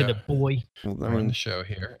crushing it, boy. During the show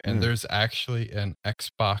here, and there's actually an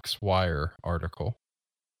Xbox Wire article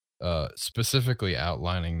specifically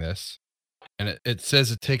outlining this, and it says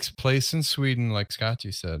it takes place in Sweden, like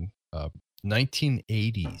Scotty said,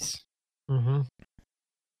 1980s,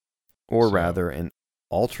 or rather, an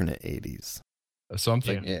alternate 80s. So I'm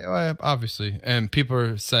thinking, well, obviously, and people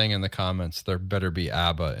are saying in the comments there better be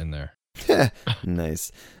ABBA in there.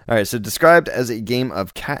 Nice. All right, so described as a game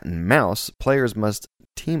of cat and mouse, players must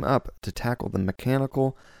team up to tackle the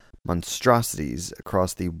mechanical monstrosities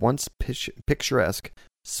across the once picturesque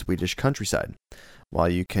Swedish countryside. While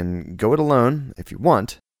you can go it alone if you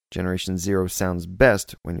want, Generation Zero sounds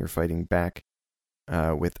best when you're fighting back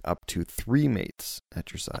with up to 3 mates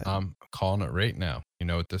at your side. I'm calling it right now. You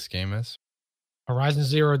know what this game is? Horizon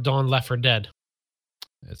Zero Dawn Left 4 Dead.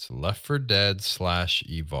 It's Left 4 Dead /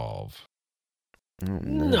 Evolve.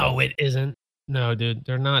 No, it isn't. No, dude,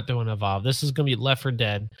 they're not doing Evolve. This is going to be Left 4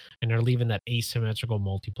 Dead, and they're leaving that asymmetrical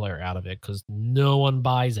multiplayer out of it because no one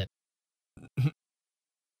buys it.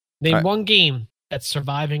 Name one game that's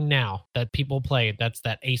surviving now that people play that's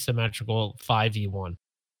that asymmetrical 5v1.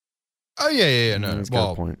 Oh, yeah. No, he's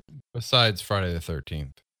got a point. Besides Friday the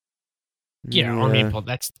 13th. Yeah, I mean,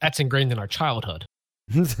 that's ingrained in our childhood.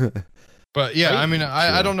 But yeah, Right? I mean,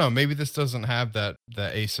 I don't know. Maybe this doesn't have that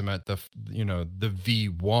asymmet, the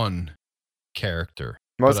V1 character.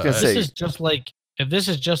 I was gonna say, this is just like if this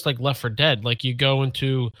is just like Left 4 Dead, like you go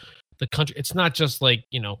into the country. It's not just like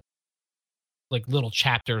like little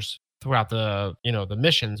chapters throughout the the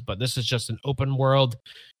missions, but this is just an open world.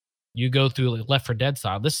 You go through like Left 4 Dead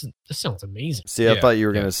style. This sounds amazing. See, I thought you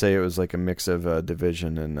were gonna say it was like a mix of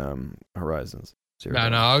Division and Horizons.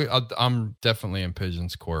 No, I'm definitely in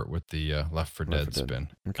Pigeon's court with the Left 4 Dead spin.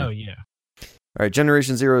 Okay. Oh, yeah. All right,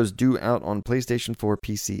 Generation Zero is due out on PlayStation 4,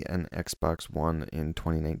 PC, and Xbox One in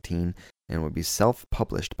 2019 and will be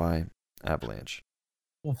self-published by Avalanche.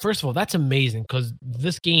 Well, first of all, that's amazing because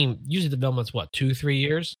this game usually development's 2-3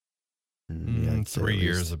 years? 3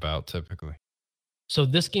 years about typically. So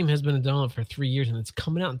this game has been in development for 3 years and it's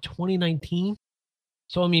coming out in 2019.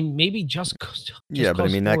 So, I mean, maybe just yeah, but I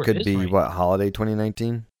mean, that could be, holiday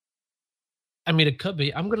 2019? I mean, it could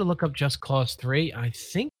be. I'm going to look up Just Cause 3. I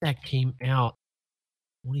think that came out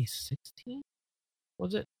 2016?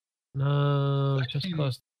 Was it? No, Just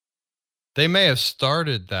Cause. They may have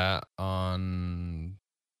started that on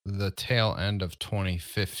the tail end of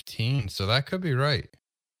 2015, so that could be right.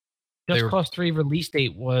 Just Cause 3 release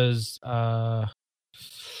date was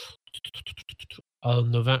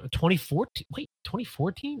November 2014. Wait,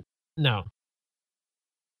 2014? No.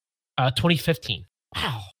 2015.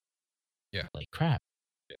 Wow. Yeah. Like crap.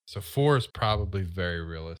 Yeah. So 4 is probably very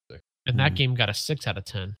realistic. And that game got a 6 out of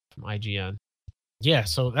 10 from IGN. Yeah,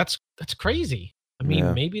 so that's crazy. I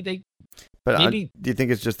mean, maybe they. But do you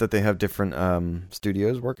think it's just that they have different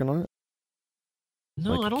studios working on it?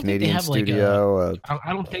 No, like I don't Canadian think they have studio, like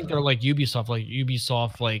I don't think they're like Ubisoft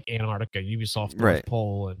like Antarctica, Ubisoft North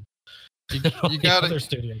Pole, and you got other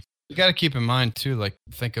studios. You got to keep in mind too, like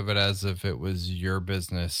think of it as if it was your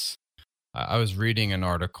business. I was reading an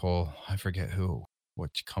article. I forget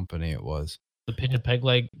which company it was. The Pigeon Peg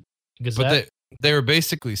Leg Gazette. But they were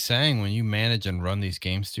basically saying when you manage and run these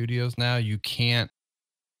game studios now, you can't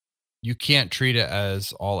treat it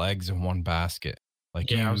as all eggs in one basket. Like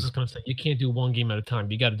Yeah, I was just gonna say you can't do one game at a time.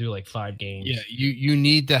 You got to do like 5 games. yeah, you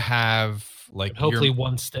need to have like And hopefully your,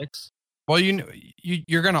 one sticks. well,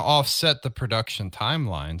 you're going to offset the production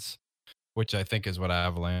timelines, which I think is what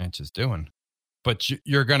Avalanche is doing. But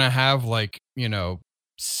you're going to have like,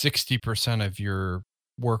 60% of your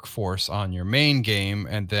workforce on your main game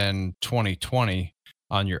and then 2020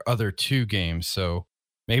 on your other 2 games. So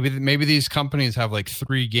maybe these companies have like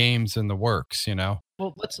 3 games in the works,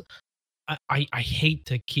 Well, I hate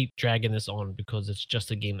to keep dragging this on because it's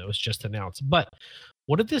just a game that was just announced. But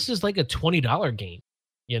what if this is like a $20 game,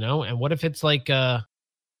 And what if it's like a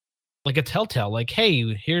Telltale? Like,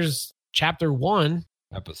 hey, here's chapter 1.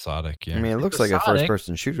 Episodic, yeah. I mean, it looks like a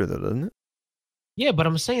first-person shooter, though, doesn't it? Yeah, but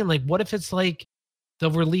I'm saying, like, what if it's like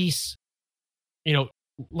they'll release,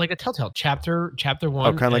 like a Telltale chapter 1.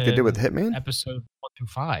 Oh, kind of like they did with Hitman? Episode 1 through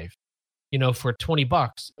 5, for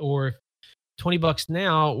 $20, or $20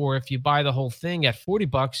 now, or if you buy the whole thing at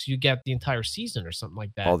 $40, you get the entire season or something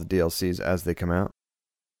like that. All the DLCs as they come out.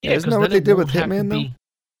 Yeah, isn't that what they did with Hitman, though?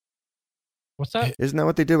 What's that? Isn't that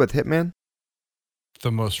what they did with Hitman?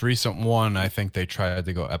 The most recent one, I think they tried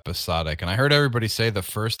to go episodic. And I heard everybody say the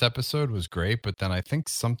first episode was great, but then I think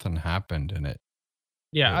something happened in it.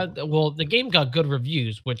 Yeah, well, the game got good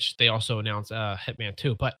reviews, which they also announced Hitman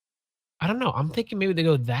 2. But I don't know. I'm thinking maybe they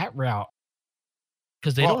go that route.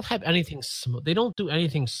 Because they don't have anything they don't do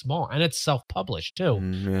anything small, and it's self-published too.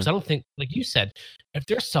 Because I don't think, like you said, if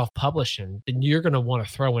they're self-publishing, then you're going to want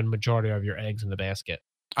to throw in majority of your eggs in the basket.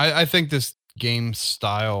 I think this game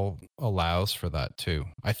style allows for that too.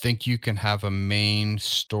 I think you can have a main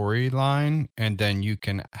storyline, and then you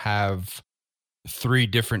can have 3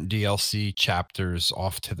 different DLC chapters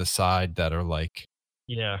off to the side that are like,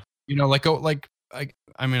 like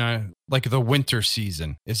the winter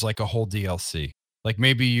season is like a whole DLC. Like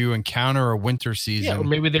maybe you encounter a winter season. Yeah, or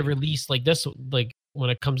maybe they release like this, like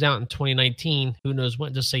when it comes out in 2019, who knows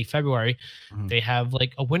when, just say February, they have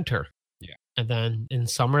like a winter. Yeah. And then in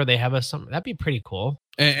summer, they have a summer. That'd be pretty cool.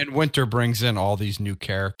 And winter brings in all these new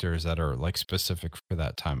characters that are like specific for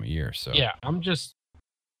that time of year. So yeah, I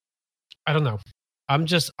don't know.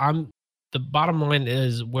 The bottom line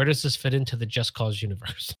is, where does this fit into the Just Cause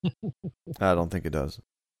universe? I don't think it does.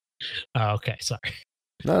 Oh, okay. Sorry.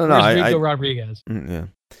 No. Rico Rodriguez. Yeah.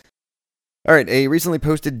 All right. A recently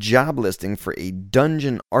posted job listing for a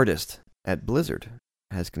dungeon artist at Blizzard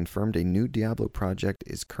has confirmed a new Diablo project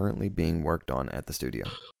is currently being worked on at the studio.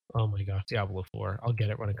 Oh my gosh, Diablo 4. I'll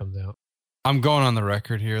get it when it comes out. I'm going on the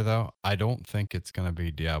record here, though. I don't think it's going to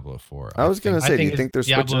be Diablo 4. I was going to say, do you think they're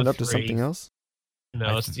Diablo switching it up 3. to something else?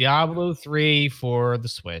 No, it's Diablo 3 for the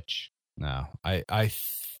Switch. No, I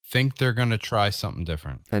think they're going to try something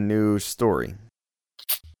different. A new story.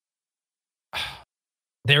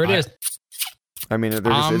 There it is. I mean,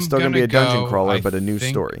 it's still going to be a dungeon crawler, but a new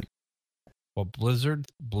story. Well,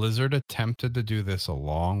 Blizzard attempted to do this a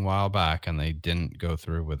long while back, and they didn't go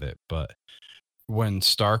through with it. But when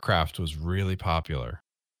StarCraft was really popular,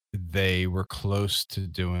 they were close to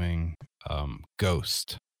doing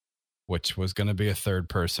Ghost, which was going to be a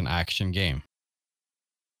third-person action game.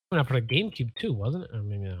 Went out for the GameCube too, wasn't it? Or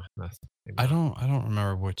maybe not. I don't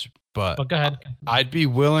remember which, but go ahead. I'd be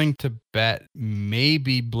willing to bet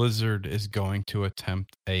maybe Blizzard is going to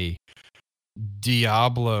attempt a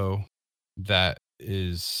Diablo that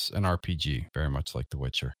is an RPG, very much like The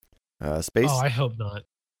Witcher. Space? Oh, I hope not.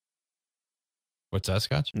 What's that,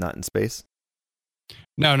 Scotch? Not in space?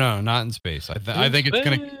 No, not in space. I think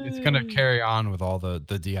it's gonna carry on with all the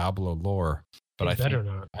Diablo lore. But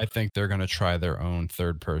I think they're going to try their own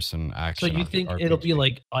third-person action. So you think RPG. It'll be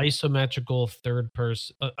like isometrical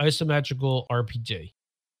third-person, isometrical RPG?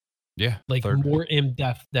 Yeah, like more in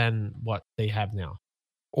depth than what they have now,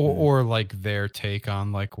 or like their take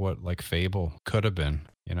on like what like Fable could have been.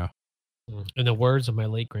 In the words of my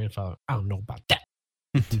late grandfather, I don't know about that.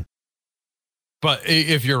 But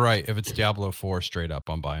if you're right, if it's Diablo 4 straight up,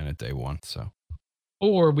 I'm buying it day one. So.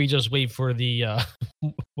 Or we just wait for the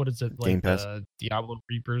what is it, like Game Pass? Diablo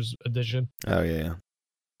Reapers edition? Oh yeah.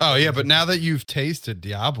 Oh yeah, but now that you've tasted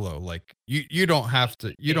Diablo, like you don't have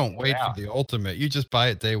to. You don't wait for the ultimate. You just buy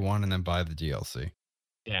it day one and then buy the DLC.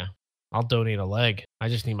 Yeah, I'll donate a leg. I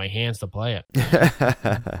just need my hands to play it.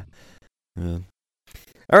 Yeah.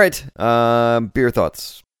 All right. Beer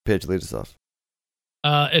thoughts. Pidge, lead us off.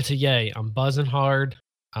 It's a yay. I'm buzzing hard.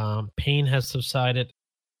 Pain has subsided.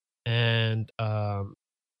 And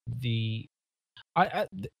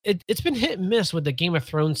it's been hit and miss with the Game of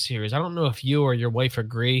Thrones series. I don't know if you or your wife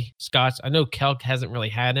agree, Scott. I know Kelk hasn't really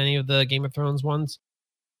had any of the Game of Thrones ones.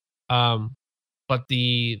 But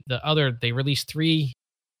the other, they released 3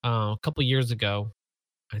 a couple years ago,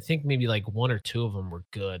 I think maybe like one or two of them were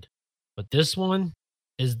good, but this one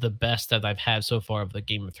is the best that I've had so far of the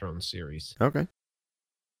Game of Thrones series. Okay.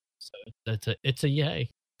 So it's a yay.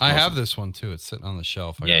 I have this one too. It's sitting on the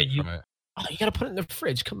shelf. I gotta try it. Oh, you gotta put it in the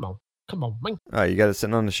fridge. Come on, man. You got it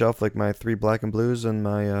sitting on the shelf like my 3 black and blues and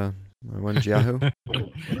my one Yahoo.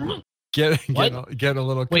 Get a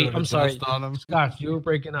little. Wait, I'm sorry, on them. Scott. You were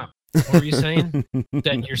breaking up. What were you saying?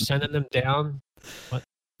 That you're sending them down? What?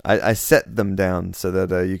 I set them down so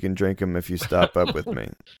that you can drink them if you stop up with me.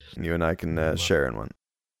 You and I can share in one.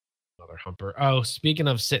 Mother humper. Oh, speaking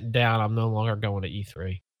of sitting down, I'm no longer going to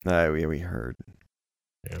E3. We heard.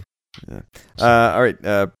 Yeah. All right,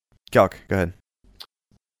 Calc, go ahead.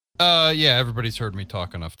 Yeah, everybody's heard me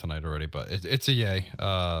talk enough tonight already, but it's a yay.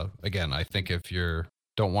 Again, I think if you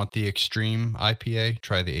don't want the extreme IPA,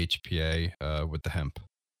 try the HPA with the hemp.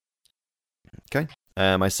 Okay.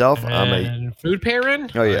 Myself, and food pairing.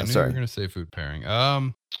 Oh yeah, I knew sorry. you were gonna say food pairing.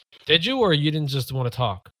 Did you, or you didn't just want to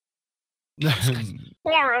talk?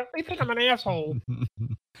 Laura, they think I'm an asshole.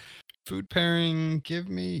 Food pairing. Give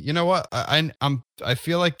me. You know what? I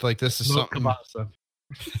feel like this is something.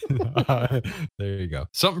 There you go.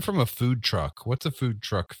 Something from a food truck. What's a food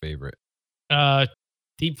truck favorite?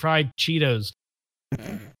 Deep fried Cheetos.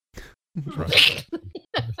 I'm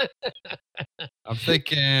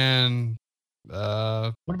thinking.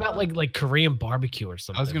 What about like Korean barbecue or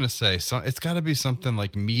something? I was gonna say it's got to be something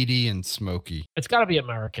like meaty and smoky. It's got to be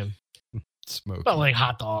American. Smoky. But like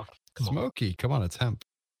hot dog. Smoky. Come on, it's hemp.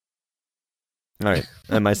 All right,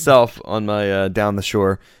 and myself on my down the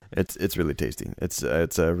shore, it's really tasty. It's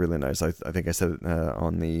really nice. I think I said it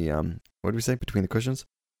on the what did we say, Between the Cushions?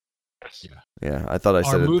 Yeah. I thought I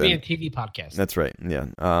said our it. Movie and TV podcast. That's right. Yeah.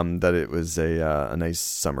 That it was a nice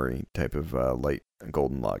summery type of light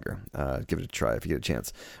golden lager. Give it a try if you get a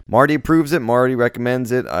chance. Marty approves it. Marty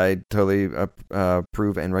recommends it. I totally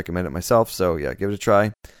approve and recommend it myself. So yeah, give it a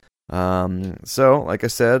try. So like I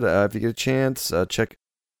said, if you get a chance, check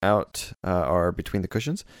out our Between the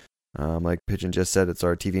Cushions. Like Pigeon just said, it's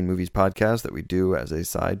our TV and movies podcast that we do as a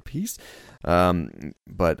side piece.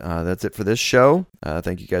 But that's it for this show.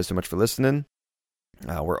 Thank you guys so much for listening.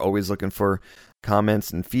 We're always looking for comments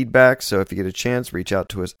and feedback, so if you get a chance, reach out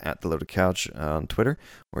to us at The Loaded Couch on Twitter,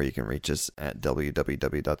 or you can reach us at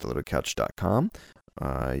www.theloadedcouch.com.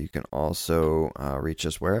 You can also reach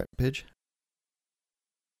us where at, Pidge?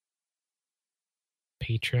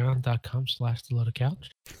 Patreon.com/theloadedcouch.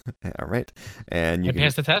 All right. And you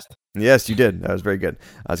passed the test? Yes, you did. That was very good.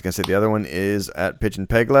 I was going to say the other one is at Pigeon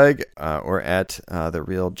Pegleg or at The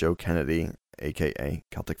Real Joe Kennedy, a.k.a.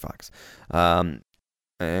 Celtic Fox. And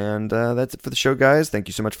that's it for the show, guys. Thank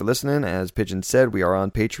you so much for listening. As Pigeon said, we are on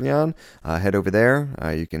Patreon. Head over there.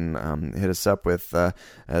 You can hit us up with,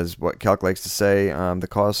 as what Calc likes to say, the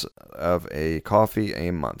cost of a coffee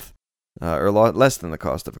a month. Or a lot less than the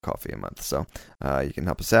cost of a coffee a month. So you can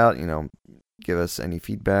help us out. Give us any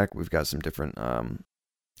feedback. We've got some different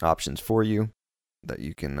options for you that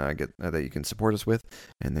you can that you can support us with,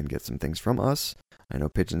 and then get some things from us. I know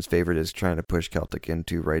Pigeon's favorite is trying to push Celtic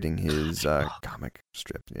into writing his comic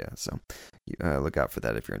strip. Yeah, so look out for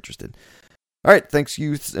that if you're interested. All right, thanks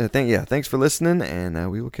for listening,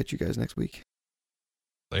 and we will catch you guys next week.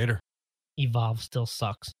 Later. Evolve still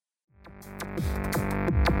sucks.